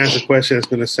 I'm going to ask a question that's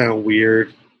going to sound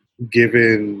weird,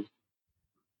 given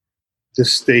the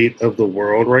state of the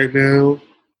world right now,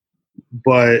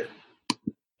 but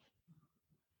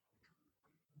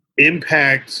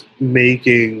Impact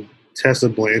making Tessa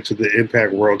Blanchard the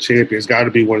Impact World Champion has got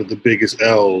to be one of the biggest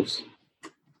L's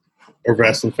a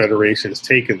wrestling federation has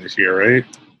taken this year, right?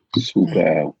 Super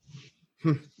L.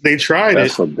 They tried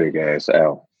That's it. a big ass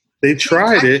L. They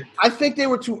tried it. I think they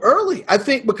were too early. I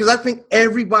think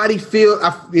everybody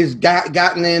is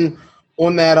gotten in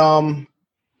on that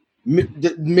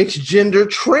the mixed gender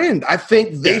trend. I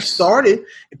think they started.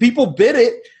 People bid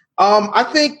it. I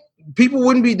think people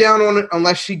wouldn't be down on it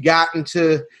unless she got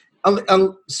into.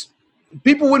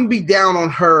 People wouldn't be down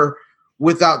on her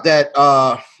without that.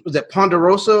 Was that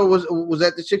Ponderosa? Was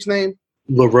that the chick's name?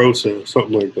 La Rosa,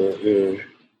 something like that. Yeah.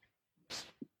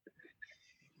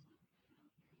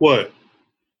 What?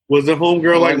 Was the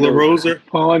homegirl like La Rosa?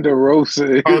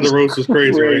 Ponderosa. Ponderosa's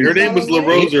crazy, right? Her name was La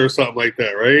Rosa or something like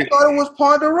that, right? I thought it was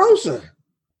Ponderosa.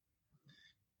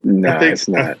 Nah, it's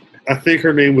not. I think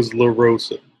her name was La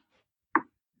Rosa.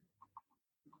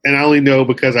 And I only know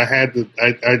because I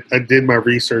did my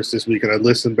research this week and I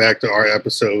listened back to our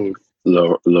episode.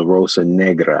 La Rosa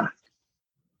Negra.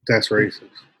 That's racist.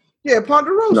 Yeah,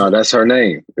 Ponderosa. No, that's her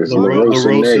name. It's La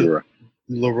Rosa Negra.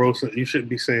 La Rosa. You shouldn't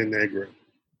be saying Negra.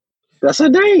 That's her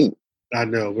name. I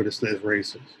know, but it's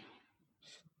racist.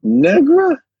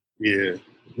 Negra? Yeah.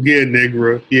 Yeah,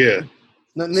 Negra. Yeah.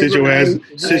 Sit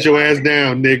your ass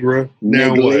down, Negra.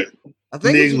 Now what? I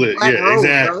think Niglet. Black Yeah, Rose,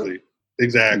 exactly. right?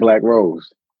 Exactly. Black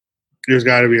Rose. There's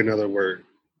got to be another word.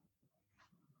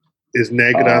 Is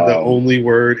negra the only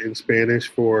word in Spanish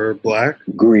for black?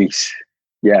 Grease.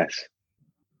 Yes.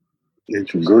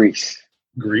 Interesting. Grease.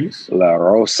 Grease? La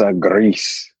Rosa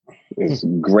Grease. It's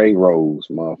gray rose,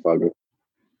 motherfucker.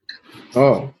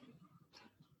 Oh.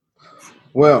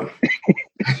 Well.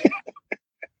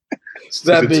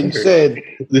 That being said.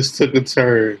 This took a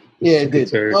turn. Yeah, it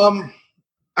did.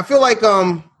 I feel like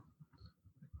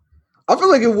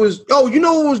it was. Oh, you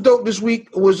know what was dope this week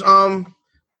was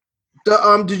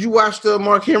Did you watch the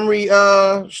Mark Henry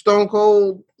Stone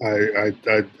Cold? I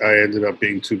ended up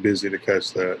being too busy to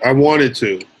catch that. I wanted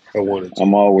to.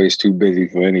 I'm always too busy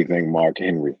for anything, Mark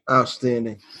Henry.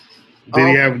 Outstanding.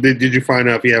 Did you find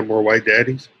out if he had more white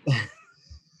daddies?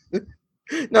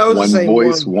 No, it was one the same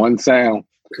voice, one. one sound.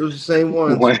 It was the same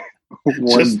one.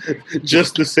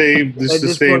 Just the same. Just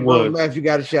the same one. Matt, you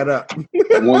got to shut up.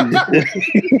 One.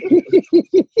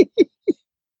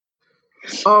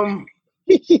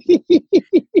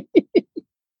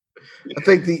 I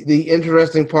think the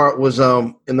interesting part was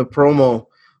in the promo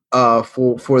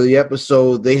for the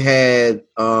episode they had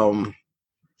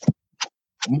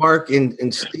Mark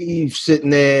and Steve sitting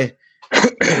there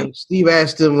And Steve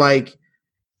asked him like,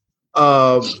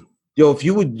 yo, if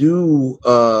you would do,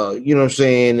 you know what I'm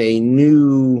saying, a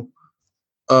new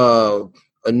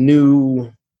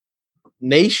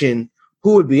nation,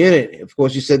 who would be in it? Of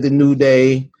course, he said the New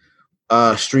Day,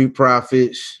 Street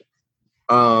Profits.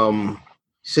 He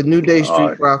said New Day,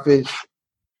 Street Profits.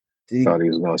 Thought he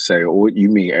was gonna say, "What you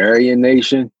mean, Aryan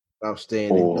Nation?"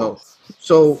 Outstanding. No.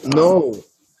 So no,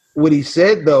 what he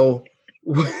said though,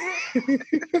 what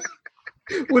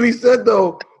he said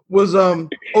though was, oh,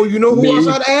 you know who else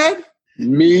I'd add?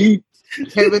 Me,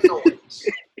 Kevin Owens.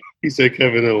 He said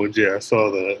Kevin Owens. Yeah, I saw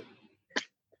that.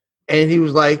 And he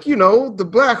was like, you know, the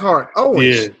Blackheart Owens.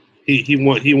 Yeah, he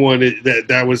wanted that.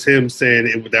 That was him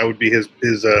saying that would be his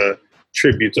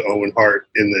tribute to Owen Hart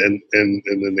in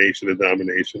the Nation of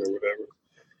Domination or whatever.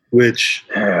 Which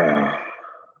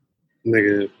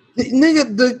nigga,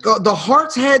 the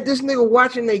Harts had this nigga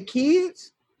watching their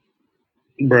kids.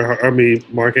 Bro, I mean,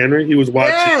 Mark Henry, he was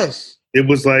watching. Yes. It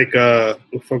was like, what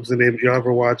the fuck's the name? Y'all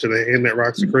ever watching A Hand That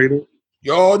Rocks the Cradle?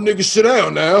 Y'all niggas sit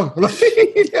down now.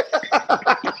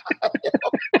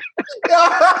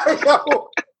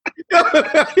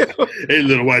 Hey,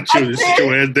 little white children, sit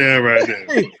your ass down right now.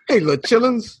 Hey, little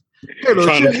chillins. Hey, little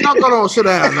chillins, y'all go on, sit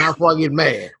down now before I get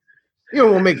mad. You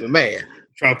don't want to make me mad.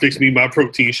 Try to fix me my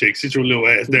protein shake. Sit your little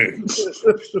ass down. What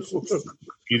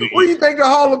do you think the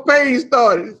Hall of Pain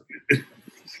started?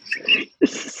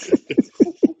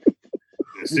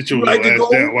 Sit your little ass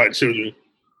down, white children.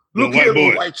 Look here,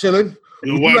 little white chillin'.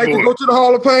 Would you like boy. to go to the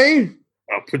Hall of Pain?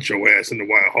 I'll put your ass in the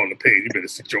White Hall of Pain. You better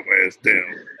sit your ass down.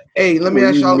 Hey, let me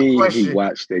ask y'all a question. He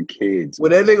watched the kids.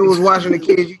 When that nigga was watching the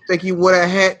kids, you think he wore that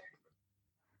hat?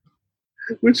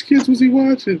 Which kids was he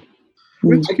watching?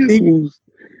 Which kids?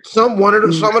 Some of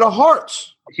the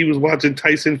Hearts. He was watching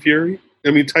Tyson Fury.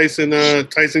 I mean Tyson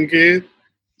Kidd.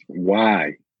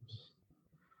 Why?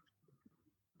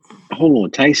 Hold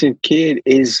on, Tyson Kidd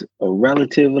is a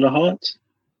relative of the Hearts?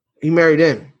 He married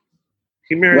in.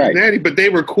 He married Natty, but they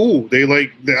were cool.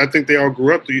 I think they all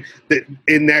grew up.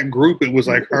 In that group, it was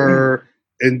like her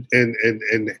and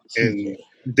Davey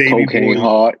Cocaine Boy.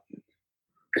 Heart.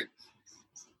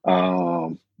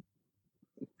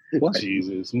 What?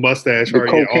 Jesus, Mustache the Heart.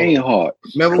 Cocaine Heart.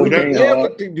 Remember we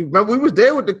was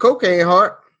there with the Cocaine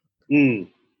Heart. Mm.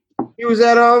 He was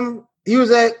at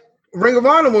Ring of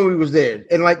Honor when we was there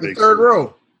in like the third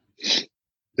row.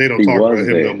 They don't talk about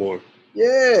him no more.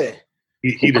 Yeah.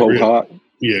 He Coke Heart.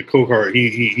 Yeah, Coke Heart.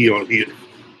 He going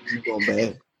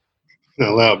bad. Not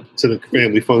allowed to the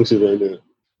family function right now.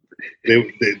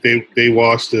 They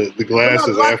wash the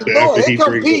glasses after he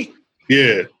drinks. Pete.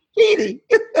 Yeah.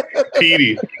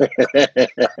 Petey.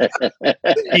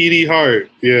 Petey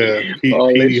Hart. Yeah. All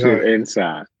this Petey shit Hart.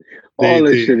 inside. All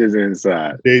this shit is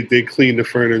inside. They clean the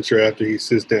furniture after he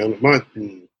sits down.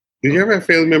 Did you ever have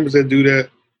family members that do that?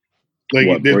 Like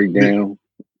what, break down?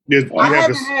 I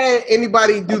haven't had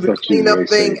anybody do the cleanup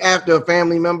thing after a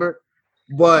family member,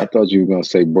 but I thought you were gonna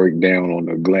say break down on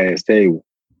the glass table.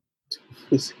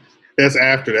 That's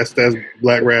after. That's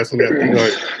black wrestling after. You know,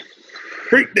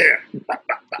 break down.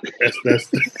 That's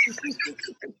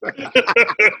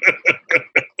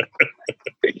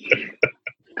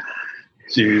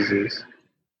Jesus.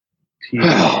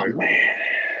 Oh man.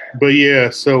 But yeah,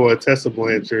 so Tessa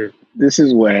Blanchard. This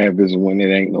is what happens when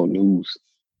it ain't no news.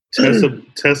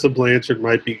 Tessa Blanchard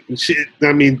might be.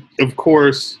 I mean, of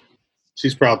course,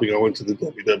 she's probably going to the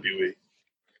WWE.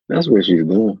 That's what she's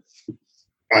doing.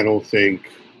 I don't think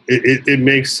it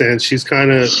makes sense. She's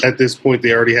kind of at this point.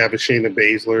 They already have a Shayna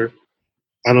Baszler.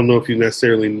 I don't know if you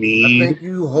necessarily need. I think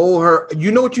you hold her.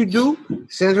 You know what you do?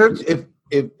 Send her.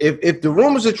 If the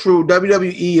rumors are true,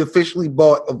 WWE officially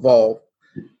bought Evolve,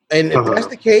 and if that's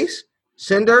the case,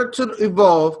 send her to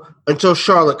Evolve until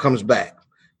Charlotte comes back.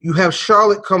 You have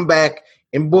Charlotte come back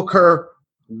and book her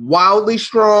wildly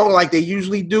strong like they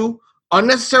usually do,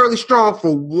 unnecessarily strong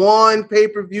for one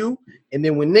pay-per-view, and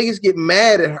then when niggas get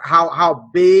mad at her,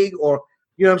 how big or,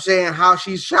 you know what I'm saying, how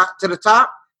she's shot to the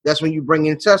top, that's when you bring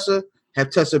in Tessa, have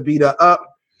Tessa beat her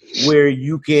up, where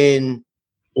you can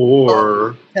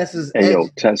Tessa's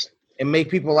edge and make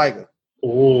people like her.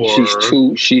 Or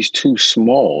she's too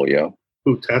small, yo.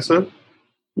 Who, Tessa?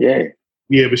 Yeah.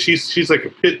 Yeah, but she's like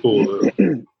a pit bull.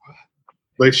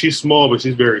 Like she's small, but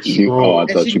she's very strong.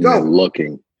 I thought you meant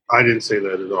looking. I didn't say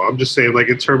that at all. I'm just saying, like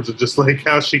in terms of just like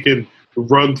how she can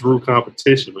run through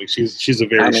competition. Like she's a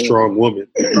very strong woman.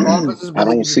 I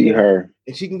don't see her,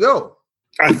 and she can go.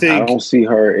 I don't see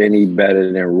her any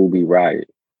better than Ruby Riott.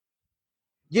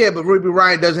 Yeah, but Ruby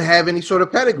Riott doesn't have any sort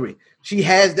of pedigree. She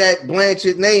has that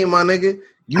Blanchard name, my nigga.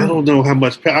 I don't know how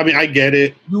much. I mean, I get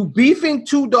it. You beefing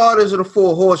two daughters of the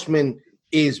Four Horsemen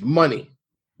is money.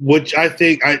 Which I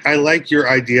think I like your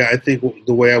idea. I think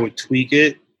the way I would tweak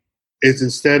it is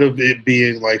instead of it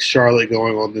being like Charlotte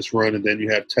going on this run and then you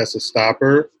have Tessa stop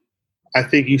her, I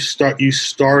think you start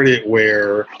it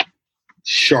where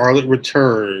Charlotte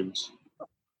returns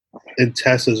and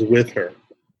Tessa's with her.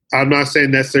 I'm not saying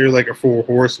necessarily like a Four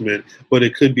Horsemen, but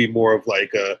it could be more of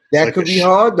like a could be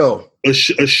hard though. A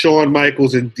Shawn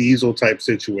Michaels and Diesel type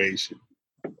situation.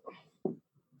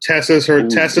 Tessa's her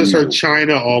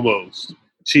China almost.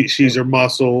 She's her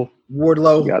Muscle.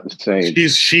 Wardlow got the same.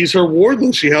 She's her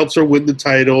Wardlow. She helps her win the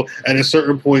title. At a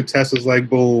certain point, Tessa's like,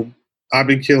 "Boom, I've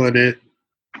been killing it.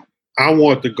 I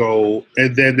want to go."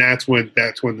 And then that's when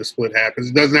the split happens.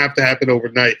 It doesn't have to happen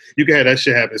overnight. You can have that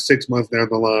shit happen 6 months down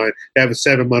the line, have it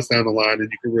 7 months down the line,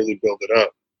 and you can really build it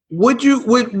up. Do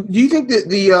you think that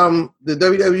the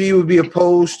WWE would be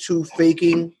opposed to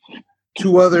faking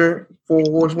 2 other Four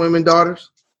Horsewomen daughters?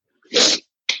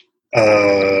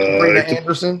 Sabrina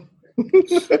Anderson.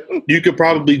 You could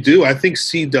probably do. I think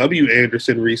C.W.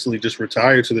 Anderson recently just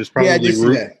retired, so there's probably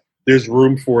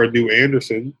room for a new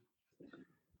Anderson.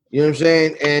 You know what I'm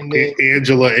saying? And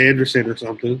Angela Anderson or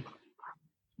something.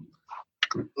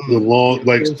 The long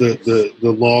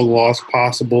lost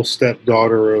possible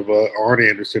stepdaughter of Arn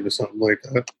Anderson or something like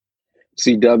that.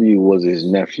 C.W. was his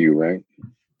nephew, right?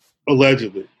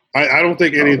 Allegedly. I don't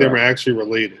think any of them are actually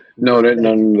related. No, none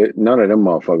of them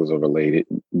motherfuckers are related.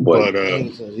 But I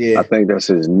think that's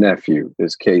his nephew,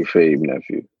 his kayfabe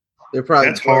nephew.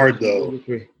 That's hard though.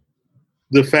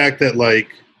 The fact that like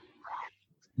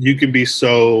you can be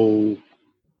so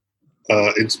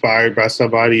inspired by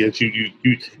somebody that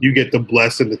you get the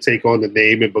blessing to take on the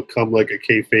name and become like a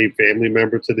kayfabe family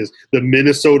member to this. The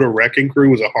Minnesota Wrecking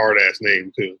Crew was a hard ass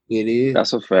name too. It is.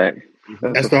 That's a fact.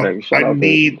 I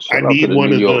need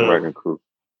one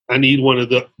of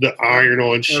the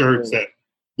iron-on shirts that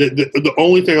the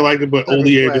only thing I liked about Ole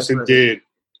Anderson did,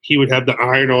 he would have the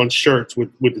iron-on shirts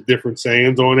with the different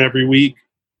sayings on every week.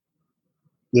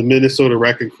 The Minnesota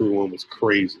Wrecking Crew one was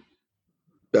crazy.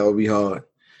 That would be hard.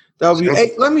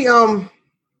 Hey, let me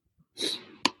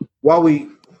while we,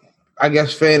 I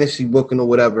guess, fantasy booking or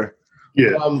whatever.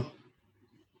 Yeah.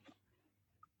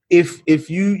 If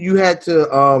you had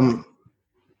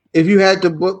to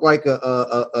book like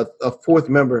a fourth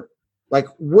member, like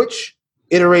which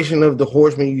iteration of the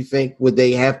Horsemen you think would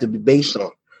they have to be based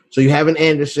on? So you have an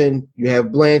Anderson, you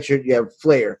have Blanchard, you have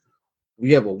Flair.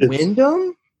 You have a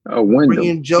Wyndham? A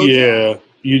Wyndham. Yeah.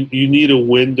 You need a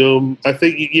Wyndham. I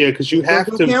think because you have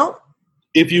to count?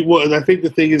 If you want. I think the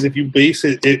thing is if you base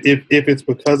it if it's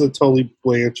because of Tully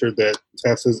Blanchard that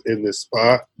Tessa's in this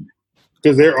spot,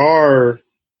 because there are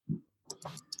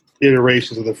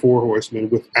iterations of the Four Horsemen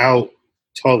without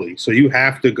Tully, so you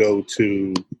have to go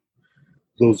to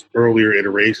those earlier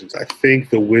iterations. I think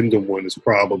the Wyndham one is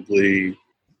probably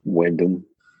Wyndham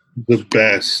the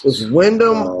best. It's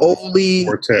Wyndham, Ole,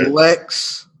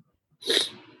 Lex,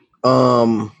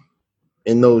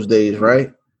 in those days,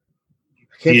 right?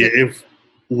 If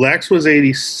Lex was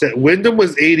 87, Wyndham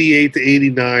was 88 to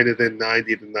 89, and then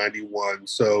 90 to 91.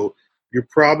 So you're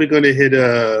probably going to hit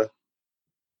a.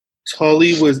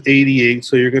 Tully was 88,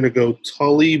 so you're going to go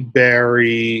Tully,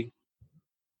 Barry,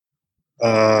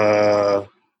 Arn,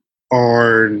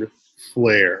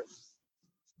 Flair,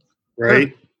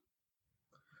 right?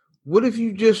 What if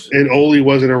you just and Ole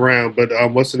wasn't around, but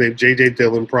what's the name? J.J.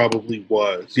 Dillon probably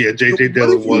was. Yeah, J.J.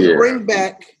 Dillon was. Bring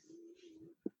back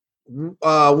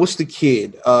what's the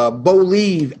kid? Bo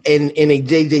Leave in a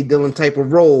J.J. Dillon type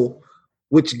of role,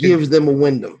 which gives them a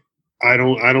Wyndham. I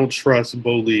don't trust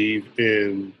Bo Leave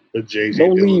in a J.J. Bo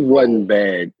Leave wasn't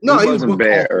bad. No, he wasn't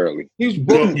bad early. He's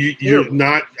booked. You're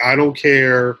not. I don't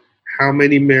care how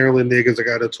many Maryland niggas I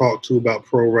got to talk to about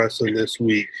pro wrestling this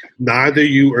week. Neither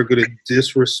you are going to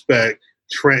disrespect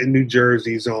Trenton, New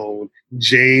Jersey's own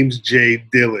James J.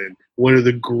 Dillon, one of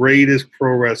the greatest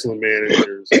pro wrestling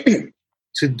managers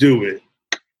to do it,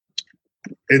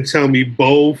 and tell me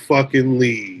Bo fucking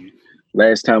Leave.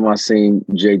 Last time I seen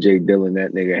J.J. Dillon,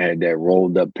 that nigga had that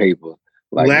rolled up paper.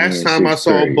 Like last time I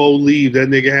saw Bo Leave, that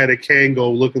nigga had a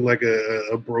Kango looking like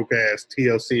a broke ass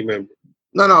TLC member.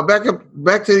 No, back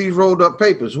to these rolled up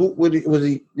papers. Who did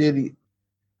he?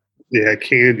 They had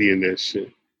candy in that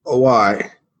shit. Oh,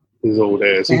 why? His old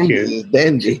ass.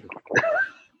 Dandy.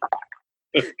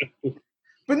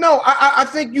 But no, I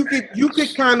think you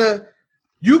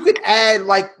could add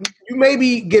like you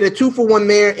maybe get a 2-for-1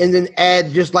 there and then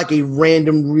add just like a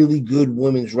random really good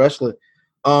women's wrestler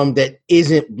that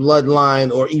isn't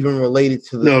bloodline or even related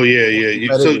to the. No,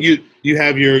 yeah. So you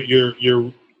have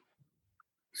your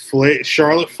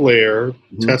Charlotte Flair,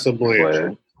 Tessa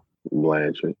Blanchard.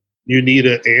 You need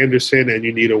an Anderson and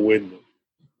you need a Wyndham.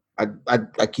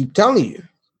 I keep telling you,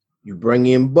 you bring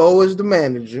in Bo as the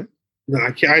manager. No,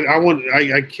 I can't.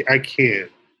 I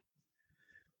can't.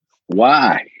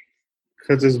 Why?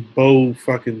 Because it's Bo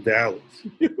fucking Dallas.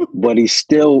 But he's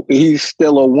still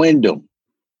a Wyndham.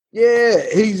 Yeah,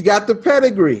 he's got the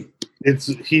pedigree.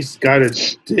 He's got a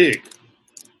dick.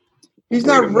 He's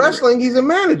not wrestling. He's a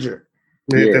manager.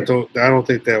 Man, Yeah. I don't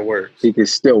think that works. He can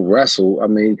still wrestle. I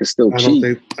mean, he can still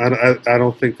cheat. I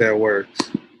don't think that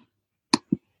works.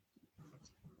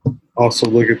 Also,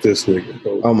 look at this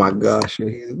nigga. Oh my gosh,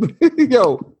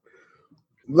 yo!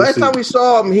 Last time we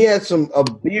saw him, he had a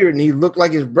beard and he looked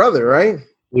like his brother, right?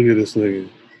 Look at this nigga.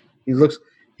 He looks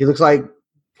like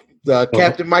the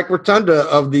Captain Mike Rotunda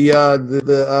of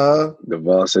the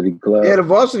Varsity Club. Yeah, the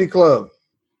Varsity Club.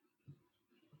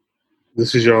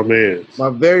 This is your man. My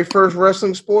very first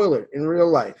wrestling spoiler in real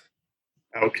life.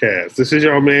 Outcast. This is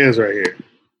your man's right here.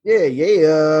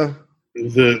 Yeah.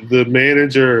 The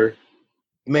manager.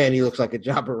 Man, he looks like a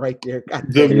jobber right there. God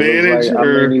The damn.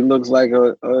 manager. He looks like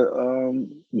a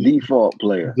default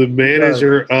player. The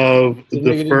manager of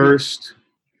the first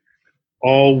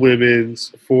all women's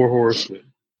 4 Horsemen.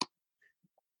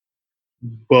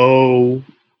 Bo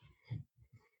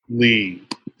Lee.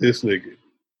 This nigga.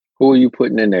 Who are you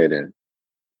putting in there then?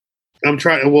 I'm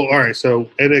trying. Well, all right. So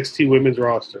NXT women's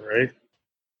roster, right?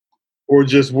 Or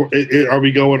just are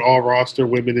we going all roster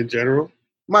women in general?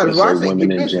 Might as well. I think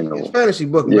women in general. It's fantasy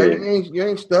book, man. You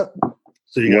ain't stuck.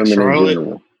 So you got Women in Charlotte.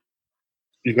 general.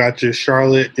 You got your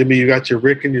Charlotte. I mean, you got your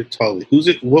Rick and your Tully. Who's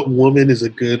it? What woman is a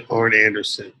good Arn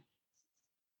Anderson?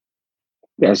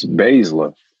 That's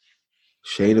Baszler.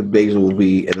 Shayna Baszler will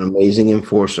be an amazing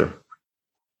enforcer.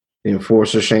 The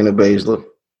enforcer, Shayna Baszler.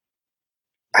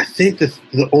 I think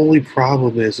the only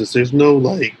problem is there's no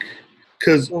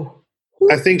because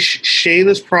I think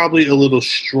Shayna's probably a little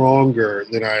stronger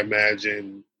than I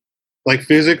imagine. Like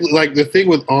physically, like the thing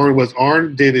with Arn was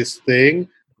Arn did his thing,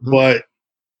 but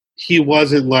he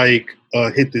wasn't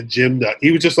hit the gym nut.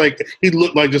 He was just he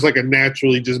looked like just like a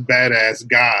naturally just badass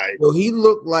guy. Well, he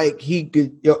looked like he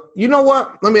could. You know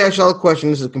what? Let me ask y'all a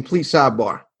question. This is a complete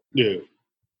sidebar. Yeah.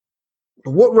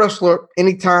 What wrestler,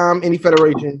 anytime, any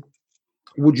federation,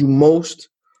 would you most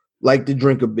like to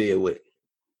drink a beer with?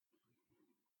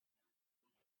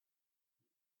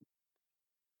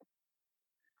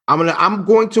 I'm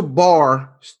going to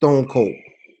bar Stone Cold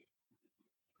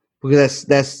because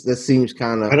that seems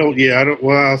kind of. I don't.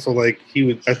 Well, I also he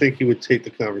would. I think he would take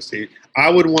the conversation. I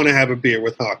would want to have a beer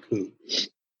with Haku.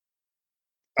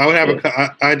 I would have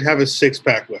I'd have a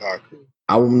 6-pack with Haku.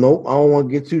 I don't want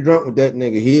to get too drunk with that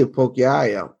nigga. He'll poke your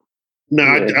eye out. No,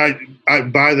 I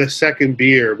by the second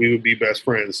beer we would be best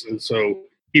friends, and so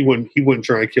he wouldn't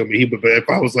try and kill me. But if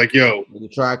I was like, yo, you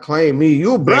try to claim me,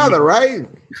 you a brother, right?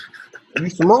 You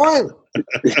Samoan?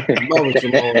 Samoan,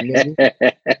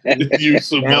 nigga. You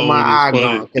Samoan. Now my eye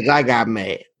gone because I got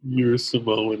mad. You're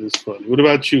Samoan is funny. What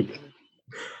about you, man?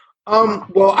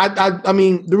 Well, I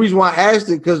mean, the reason why I asked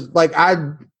it because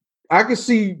I could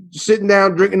see sitting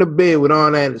down drinking a beer with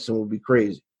Arn Anderson would be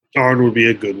crazy. Arn would be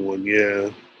a good one, yeah.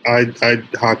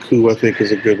 Haku, I think,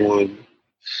 is a good one.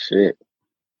 Shit.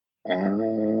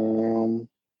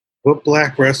 What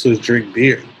black wrestlers drink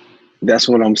beer? That's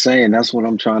what I'm saying. That's what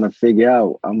I'm trying to figure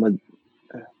out. I'm gonna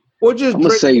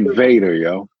say Vader,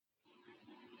 yo.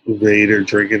 Vader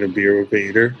drinking a beer with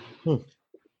Vader.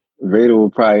 Vader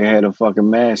will probably have a fucking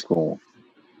mask on.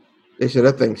 They said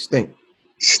that thing stink.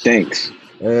 Stinks.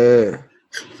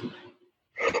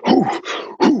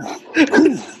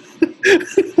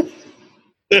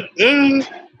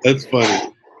 That's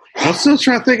funny. I'm still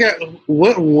trying to think of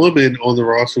what woman on the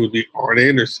roster would be Arn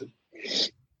Anderson.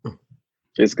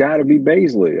 It's got to be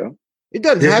Baszler, yo. It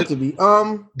doesn't have to be.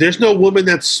 There's no woman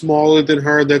that's smaller than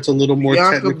her that's a little more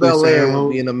Bianca technically Belair sound.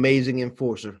 would be an amazing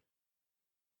enforcer.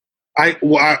 I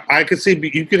could see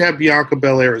you could have Bianca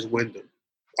Belair as Wyndham.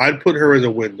 I'd put her as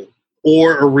a Wyndham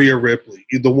or a Rhea Ripley.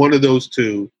 Either one of those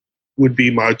two would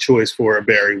be my choice for a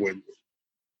Barry Windham.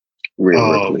 Rhea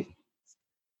Ripley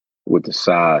with the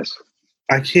size.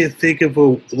 I can't think of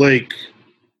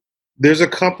there's a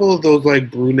couple of those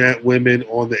brunette women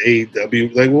on the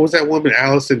AEW. What was that woman,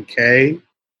 Allison Kay?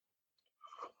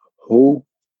 Who?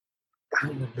 I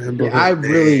don't remember.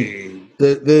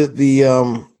 The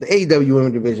AEW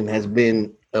women division has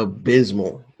been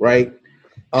abysmal, right?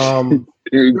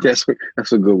 That's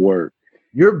a good word.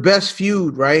 Your best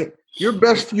feud, right? Your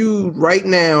best feud right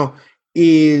now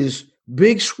is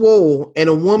Big Swole and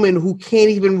a woman who can't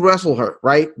even wrestle her,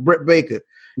 right? Britt Baker.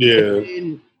 Yeah.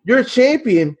 And your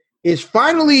champion is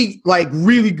finally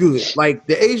really good. Like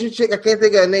the Asian chick, I can't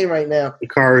think of her name right now.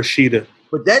 Hikaru Shida.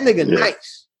 But that nigga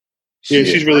nice. Yeah,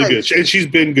 she's really good, and she's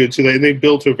been good too. They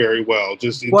built her very well.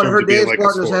 Just in but terms her of being dance like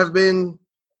partners have been.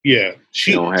 Yeah,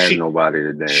 she don't have nobody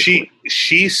to dance.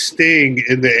 She's Sting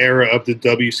in the era of the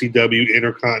WCW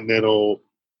Intercontinental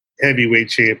Heavyweight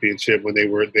Championship when they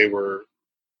were.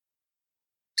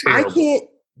 Terrible.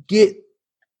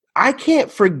 I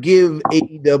can't forgive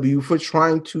AEW for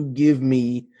trying to give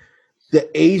me the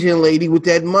Asian lady with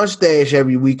that mustache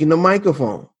every week in the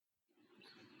microphone.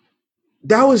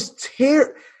 That was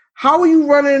terrible. How are you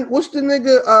running? What's the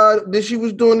nigga that she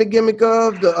was doing the gimmick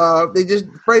of?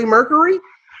 Freddie Mercury?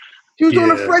 She was doing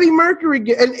a Freddie Mercury,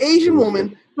 an Asian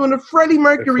woman doing a Freddie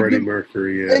Mercury. Freddie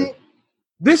Mercury, yeah. And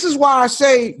this is why I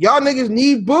say y'all niggas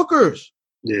need bookers.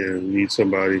 Yeah, you need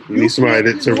somebody. You need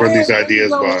somebody to run these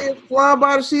ideas by. Flying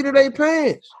by the seat of their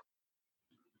pants.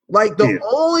 Like the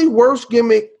only worst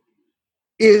gimmick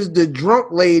is the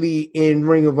drunk lady in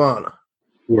Ring of Honor.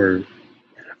 Word.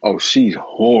 Oh, she's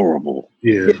horrible.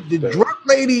 Yeah. The drunk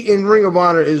lady in Ring of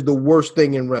Honor is the worst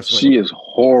thing in wrestling. She is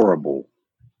horrible.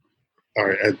 All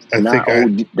right, I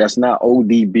think that's not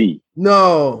ODB.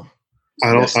 No.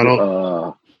 I don't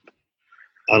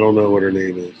know what her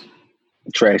name is.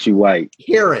 Trashy White.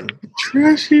 Karen.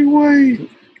 Trashy White.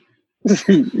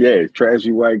 Yeah,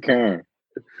 Trashy White Karen.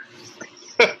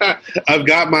 I've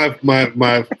got my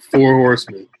four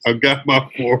horsemen.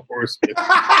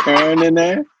 Karen in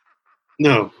there?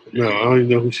 No, I don't even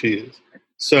know who she is.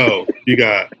 So you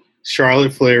got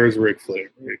Charlotte Flair as Ric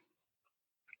Flair. Right?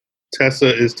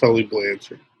 Tessa is Tully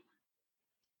Blanchard.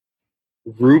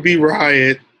 Ruby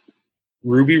Riott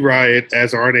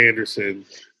as Arn Anderson.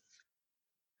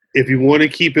 If you want to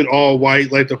keep it all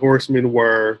white like the Horsemen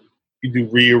were, you do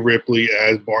Rhea Ripley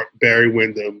as Barry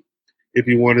Windham. If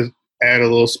you want to add a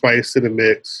little spice to the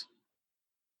mix,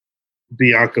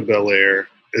 Bianca Belair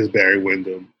as Barry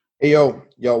Windham. Hey, y'all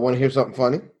want to hear something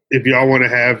funny? If y'all want to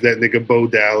have that nigga Bo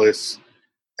Dallas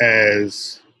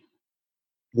as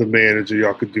the manager,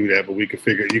 y'all could do that. But we could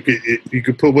figure you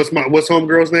could put what's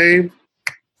homegirl's name?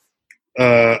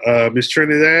 Miss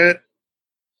Trinidad.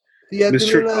 Get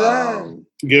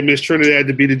Miss Trinidad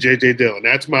to be the JJ Dillon.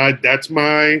 That's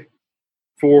my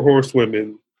four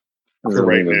horsewomen for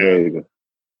right now. Vega.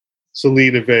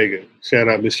 Selena Vega. Shout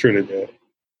out Miss Trinidad.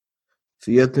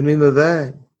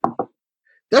 Trinidad.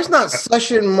 That's not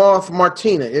Session Moth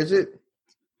Martina, is it?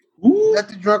 Is that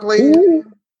the drunk lady?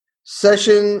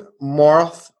 Session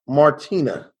Moth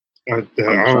Martina. I'm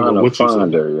trying to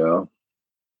find her, yo.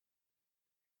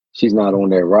 She's not on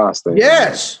that roster.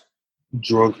 Yes.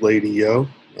 Drunk lady, yo.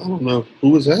 I don't know.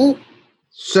 Who is that?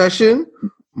 Session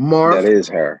Marth. That is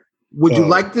her. Would you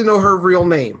like to know her real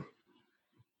name?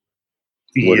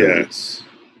 Yes.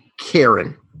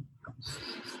 Karen.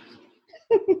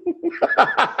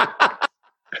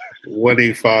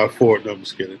 1854. No, I'm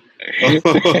just kidding.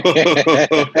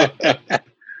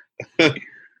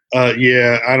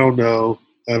 Yeah, I don't know.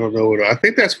 I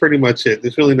think that's pretty much it.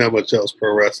 There's really not much else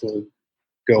pro wrestling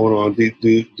going on. Do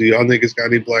y'all niggas got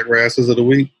any black rasses of the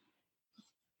week?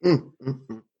 I'm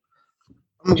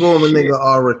gonna go on the nigga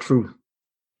R-Truth.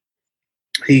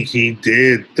 He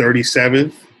did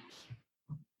 37th.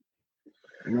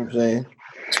 You know what I'm saying?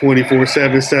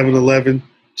 24/7 7-Eleven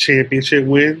championship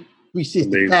win.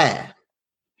 365.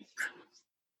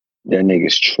 That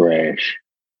nigga's trash.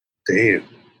 Damn.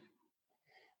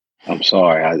 I'm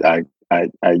sorry.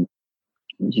 I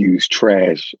use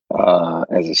trash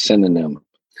as a synonym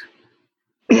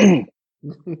for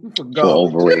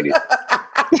overrated.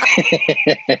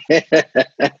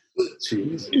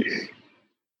 Jeez.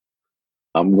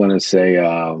 I'm gonna say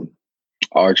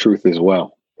R-Truth as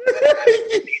well.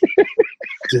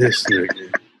 This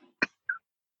nigga.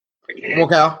 Come on,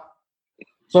 Cal.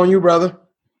 It's on you, brother.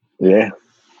 Yeah.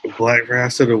 Black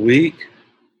Rass of the week.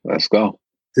 Let's go.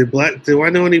 Do I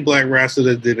know any black wrestler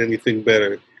that did anything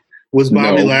better? Was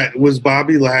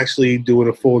Bobby Lashley doing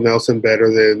a full Nelson better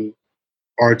than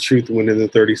R-Truth winning the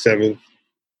 37th?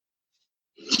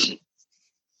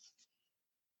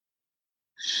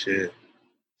 Shit.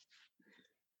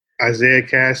 Isaiah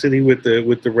Cassidy with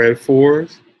the red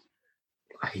fours.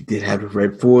 He did have the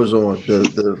red fours on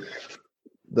the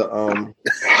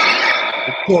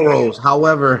Toros.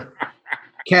 However,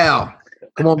 Cal,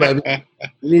 come on, baby.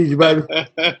 We need you, baby.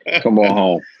 Come on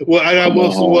home. Well, I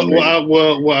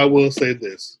will say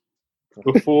this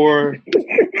before.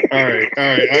 all right.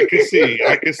 I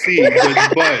can see,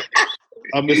 but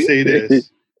I'm gonna say this.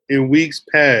 In weeks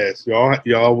past,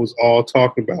 y'all was all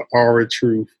talking about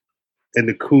R-Truth and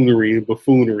the coonery and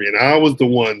buffoonery, and I was the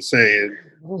one saying,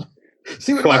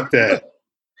 "Fuck that."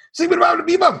 See me about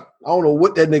the bebop. I don't know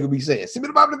what that nigga be saying. See me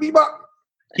about the bebop.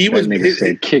 He That was nigga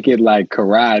said, "Kick it like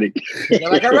karate."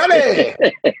 Like already.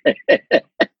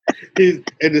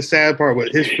 And the sad part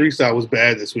was his freestyle was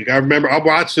bad this week. I remember I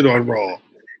watched it on Raw.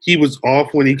 He was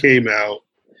off when he came out.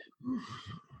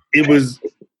 It was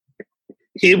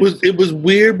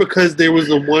weird because there was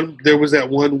that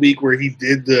one week where he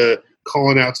did the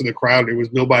calling out to the crowd. There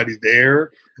was nobody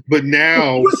there, but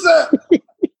now What's up?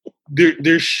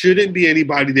 there shouldn't be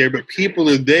anybody there, but people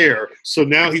are there. So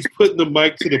now he's putting the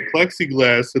mic to the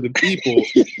plexiglass to the people,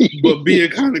 but being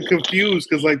kind of confused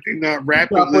because like they're not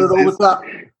rapping. Put it over top.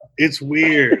 It's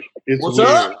weird. It's What's weird.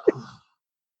 up?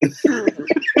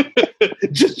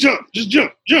 Just jump.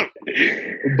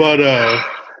 But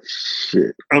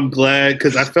Shit. I'm glad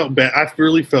because I felt bad. I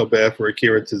really felt bad for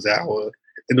Akira Tozawa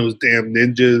and those damn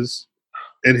ninjas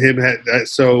and him had that.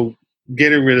 So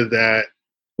getting rid of that.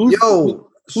 Who's So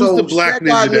the black Stat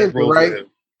Guy ninja that Ninja, rolls right? with him?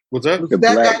 What's up? Was The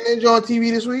Stat black- Guy Ninja on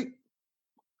TV this week?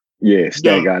 Yeah,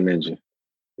 Stat No. Guy Ninja.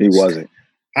 He wasn't.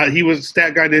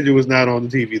 Stat Guy Ninja was not on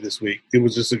the TV this week. It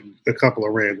was just a couple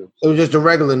of random. It was just the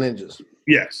regular ninjas.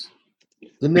 Yes.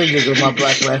 The ninjas of my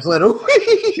Black Wrestler.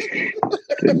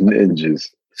 The ninjas.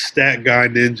 Stat Guy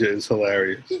Ninja is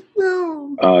hilarious.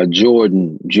 No.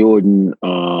 Jordan,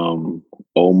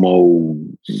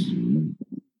 Omo,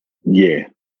 yeah.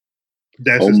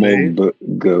 That's his name.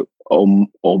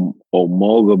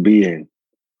 Omoga being.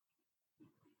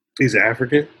 He's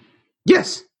African.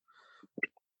 Yes.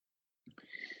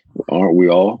 Aren't we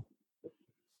all?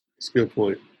 It's a good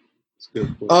point.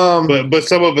 But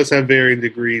some of us have varying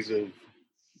degrees of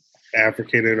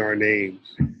African in our names.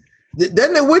 Where'd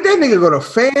that nigga go to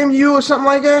FAMU or something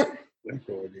like that? I have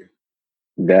no idea.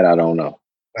 That I don't know.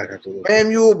 I'd have to look.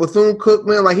 FAMU,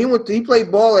 Bethune-Cookman. Like he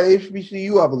played ball at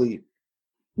HBCU, I believe.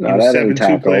 No, He was that ain't 7'2"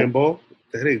 Taco. playing ball.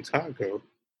 That ain't Taco.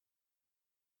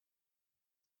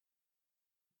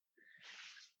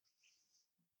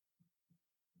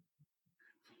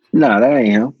 Nah, that ain't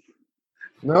him.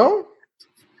 No?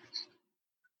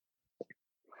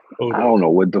 Hold I on. don't know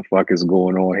what the fuck is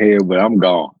going on here, but I'm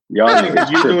gone. Y'all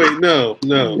niggas tripping. Wait, no.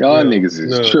 Y'all niggas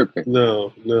is tripping.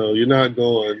 No, you're not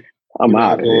going. I'm You're out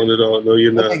not of going here. at all. No,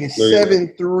 you're That not. nigga No, you're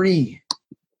not. 7'3".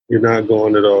 You're not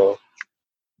going at all.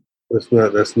 That's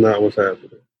not what's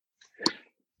happening.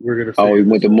 We're gonna. Oh, he figure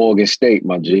went to this out. Morgan State,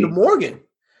 my G. The Morgan.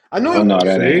 I knew Oh, it. no,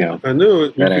 that ain't See? him. I knew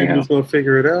it. That ain't We was gonna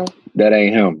figure it out. That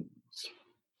ain't him.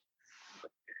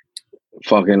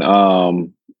 Fucking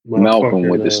Malcolm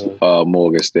went to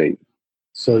Morgan State.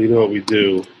 So you know what we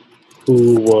do?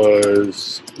 Who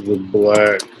was the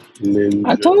black ninja?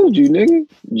 I told you, nigga.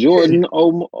 Jordan.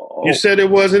 You said it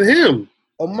wasn't him.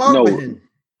 Omogan.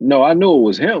 No, I knew it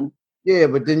was him. Yeah,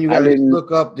 but then you I gotta didn't-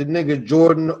 look up the nigga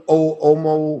Jordan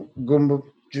Omo Gumba.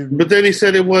 But then he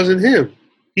said it wasn't him.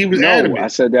 He was No, adamant. I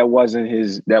said that wasn't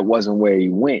his. That wasn't where he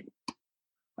went.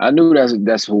 I knew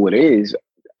that's who it is.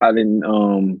 I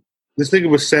didn't. This nigga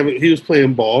was 7. He was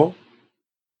playing ball.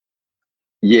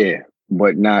 Yeah,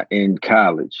 but not in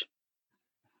college.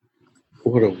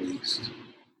 What a waste.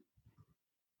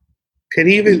 Can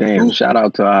he even? Damn! Shout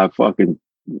out to our fucking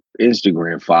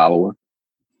Instagram follower.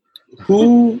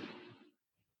 Who?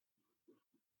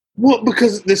 Well,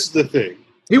 because this is the thing.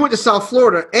 He went to South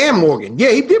Florida and Morgan.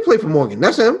 Yeah, he did play for Morgan.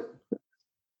 That's him.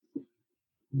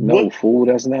 No, What? fool,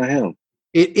 that's not him.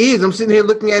 It is. I'm sitting here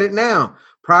looking at it now.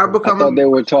 Prior to I becoming thought they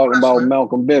were talking about wrestler,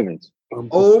 Malcolm Bivens.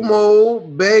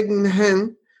 Omo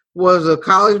Beghen was a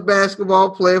college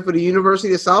basketball player for the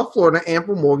University of South Florida and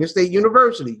for Morgan State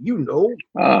University. You know.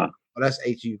 Ah, Oh, that's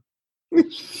HU.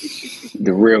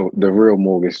 the real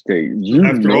Morgan State. You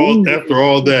After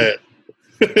all that.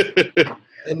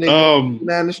 And nigga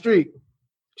down the street.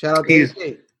 Shout out to He's-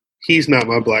 HK. He's not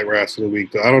my black rass of the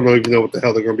week, though. I don't even know what the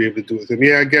hell they're going to be able to do with him.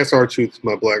 Yeah, I guess R-Truth is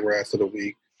my black rass of the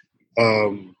week.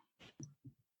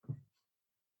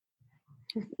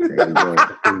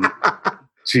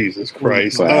 Jesus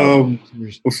Christ.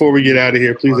 Before we get out of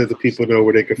here, please let the people know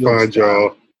where they can find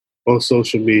y'all on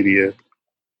social media.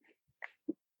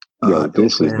 Yo,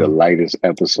 this is the lightest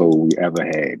episode we ever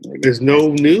had. Nigga. There's no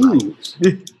news.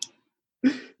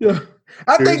 Yeah.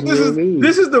 I think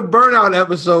this is the burnout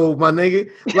episode, my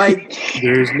nigga. Like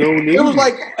there's no news. It was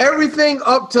like everything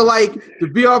up to like the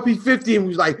BRP 50, and we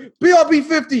was like BRP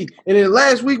 50, and then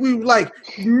last week we was like,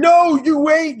 no, you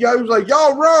ain't. Y'all was like,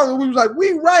 y'all wrong, and we was like,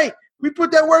 we right. We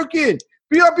put that work in.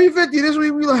 BRP 50 this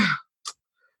week we like.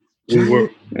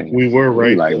 We were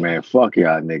right. We like, man, fuck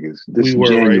y'all niggas. This We is were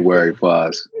January right. for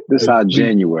us. This is our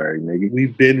January, nigga.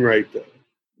 We've been right though.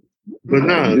 But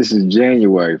nah, This is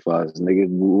January for us,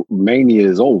 nigga. Mania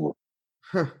is over.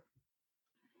 Huh.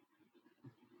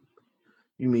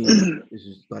 You mean this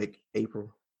is like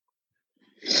April?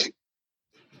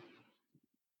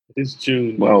 It's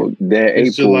June. Well, their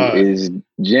It's April July. is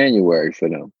January for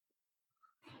them.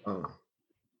 Oh.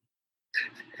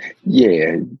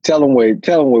 Yeah, tell them where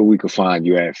we can find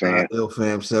you at, fam.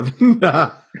 IlFam7.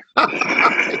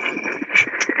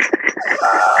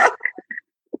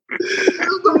 This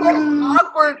is the most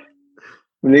awkward.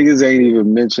 Niggas ain't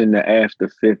even mentioned the after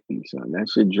 50, son. That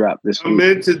should drop this I week.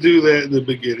 meant to do that in the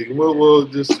beginning. We'll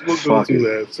go Fuck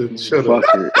through it. that. So shut Fuck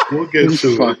up. it. We'll get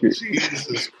to Fuck it. it.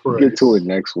 Jesus Christ. Get to it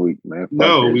next week, man. Fuck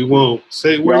No, it. we won't.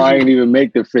 Say where Y'all you ain't even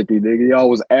make the 50, nigga. Y'all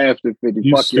was after 50.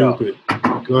 You Fuck stupid.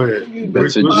 Go ahead.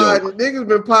 Niggas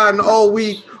been potting all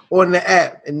week on the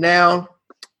app, and now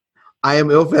I am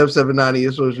IlFam790,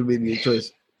 your social media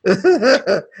choice.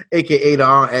 AKA the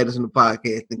Arn Addison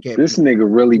podcast. y'all. This nigga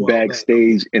really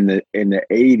backstage in the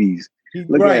 80s.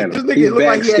 Look at him. This nigga He's look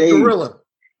like he had backstage. gorilla.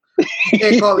 You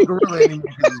can't call it gorilla anymore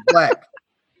because he's black.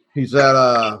 He's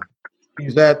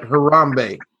at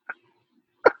Harambe.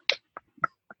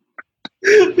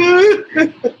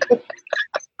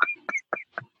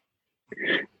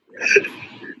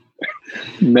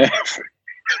 Math.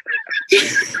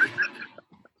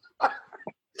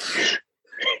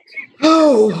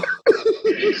 Oh,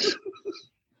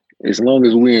 As long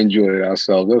as we enjoy it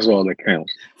ourselves, that's all that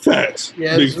counts. Facts.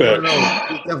 yeah, Big it's one of facts.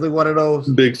 those. It's definitely one of those.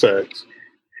 Big facts.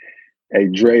 Hey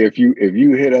Dre, if you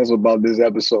hit us about this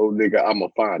episode, nigga, I'ma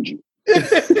find you.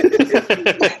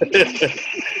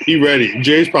 He ready.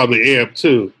 Jay's probably amped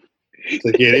too. It's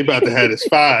like, yeah, they about to have this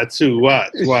fire too.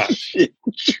 Watch. Shit,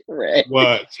 Dre.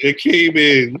 Watch. It came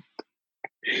in,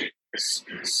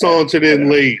 sauntered in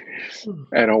late.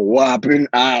 At a whopping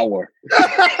hour.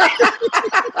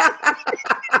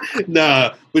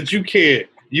 Nah, but you can't.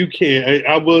 You can't.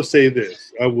 I will say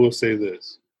this.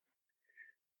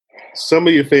 Some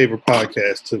of your favorite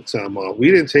podcasts took time off. We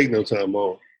didn't take no time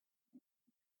off.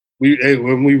 We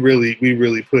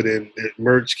really put in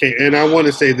merch came, and I want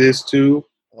to say this too.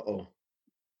 Uh-oh.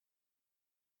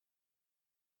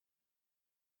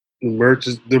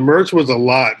 The merch was a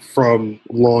lot from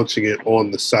launching it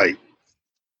on the site.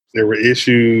 There were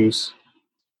issues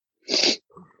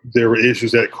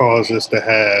that caused us to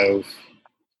have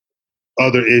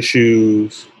other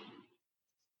issues.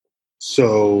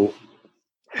 So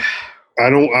I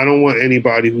don't want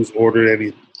anybody who's ordered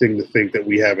anything to think that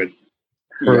we haven't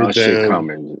heard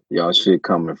them. Y'all shit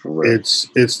coming for real.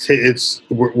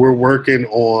 We're working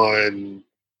on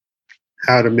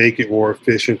how to make it more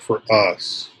efficient for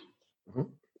us.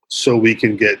 So we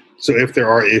can so if there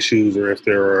are issues or if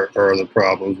there are other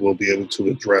problems, we'll be able to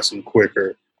address them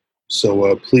quicker.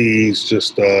 So please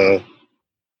just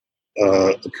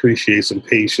appreciate some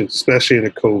patience, especially in a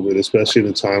COVID, especially in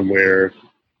a time where,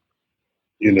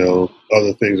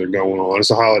 other things are going on.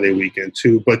 It's a holiday weekend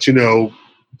too, but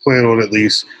plan on at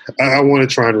least, I want to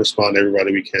try and respond to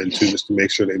everybody we can too, just to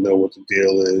make sure they know what the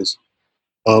deal is.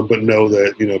 But know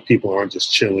that, people aren't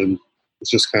just chilling. It's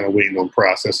just kind of waiting on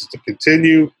processes to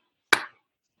continue.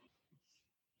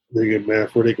 They get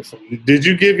math where they can. Did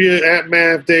you give your app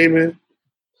math, Damon?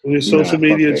 On your social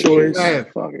media choice?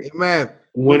 Man,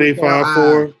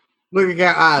 1854. Look at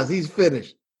that eyes. He's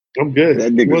finished. I'm good.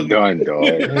 That nigga done, dog.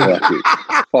 Fuck it.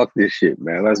 Fuck this shit,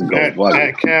 man. Let's go.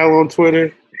 At Cal on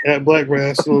Twitter. At Black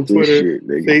Wrestling on Twitter.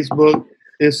 Facebook,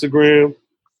 Instagram.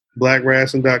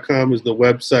 BlackWrestling.com is the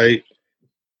website.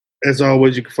 As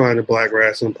always, you can find the Black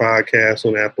Wrestling Podcast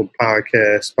on Apple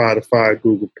Podcasts, Spotify,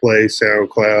 Google Play,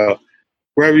 SoundCloud.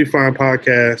 Wherever you find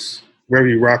podcasts, wherever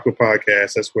you rock with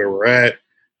podcasts, that's where we're at.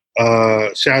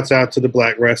 Shouts out to the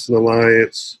Black Wrestling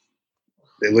Alliance.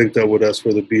 They linked up with us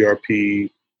for the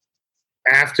BRP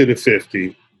after the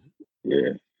 50.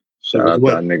 Yeah. Shout out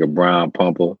to our nigga Brian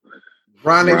Pumper.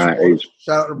 Brian H.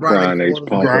 Shout out to Brian H.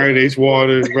 Pumper. Brian H.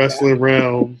 Waters, Wrestling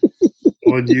Realm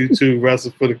on YouTube,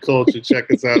 Wrestling for the Culture. Check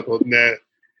us out on that.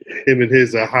 Him and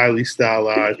his highly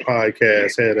stylized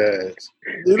podcast, Head Ass.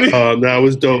 That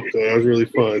was dope, though. That was really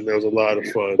fun. That was a lot of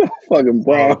fun. Fucking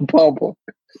Brian Pumper.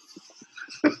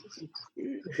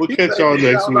 We'll catch y'all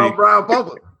next week. Brian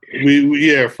Pumper.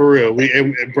 Yeah, for real.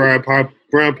 And Brian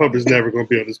Pumper's never going to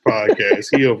be on this podcast.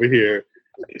 He over here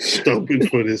stumping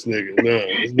for this nigga. No,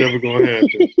 it's never going to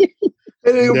happen.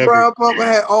 And then Brian Pumper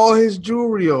had all his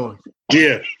jewelry on.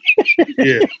 Yeah.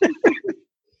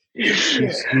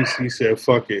 He said,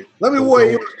 fuck it. Let me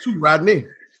wear yours too, Rodney.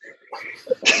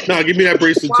 No, give me that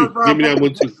bracelet too. Give me that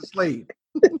one too. Slave.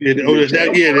 Yeah,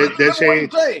 that chain.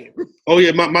 Oh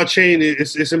yeah, my chain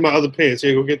it's in my other pants.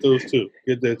 Yeah, go get those too.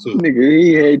 Get that too. Nigga,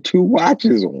 he had 2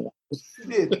 watches on. He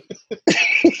did.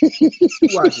 2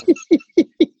 watches.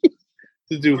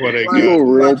 To do what I got. You a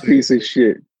real piece of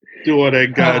shit. Do all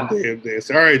that goddamn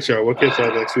dance. All right, y'all. We'll catch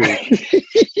y'all next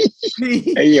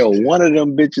week. Hey, yo, one of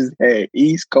them bitches had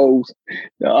East Coast,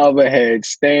 the other had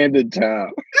Standard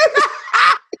Time.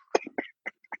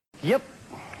 Yep.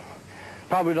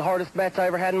 Probably the hardest match I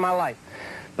ever had in my life.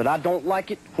 But I don't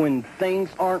like it when things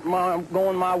aren't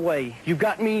going my way. You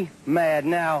got me mad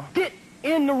now. Get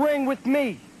in the ring with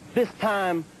me. This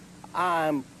time,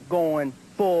 I'm going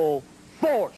full force.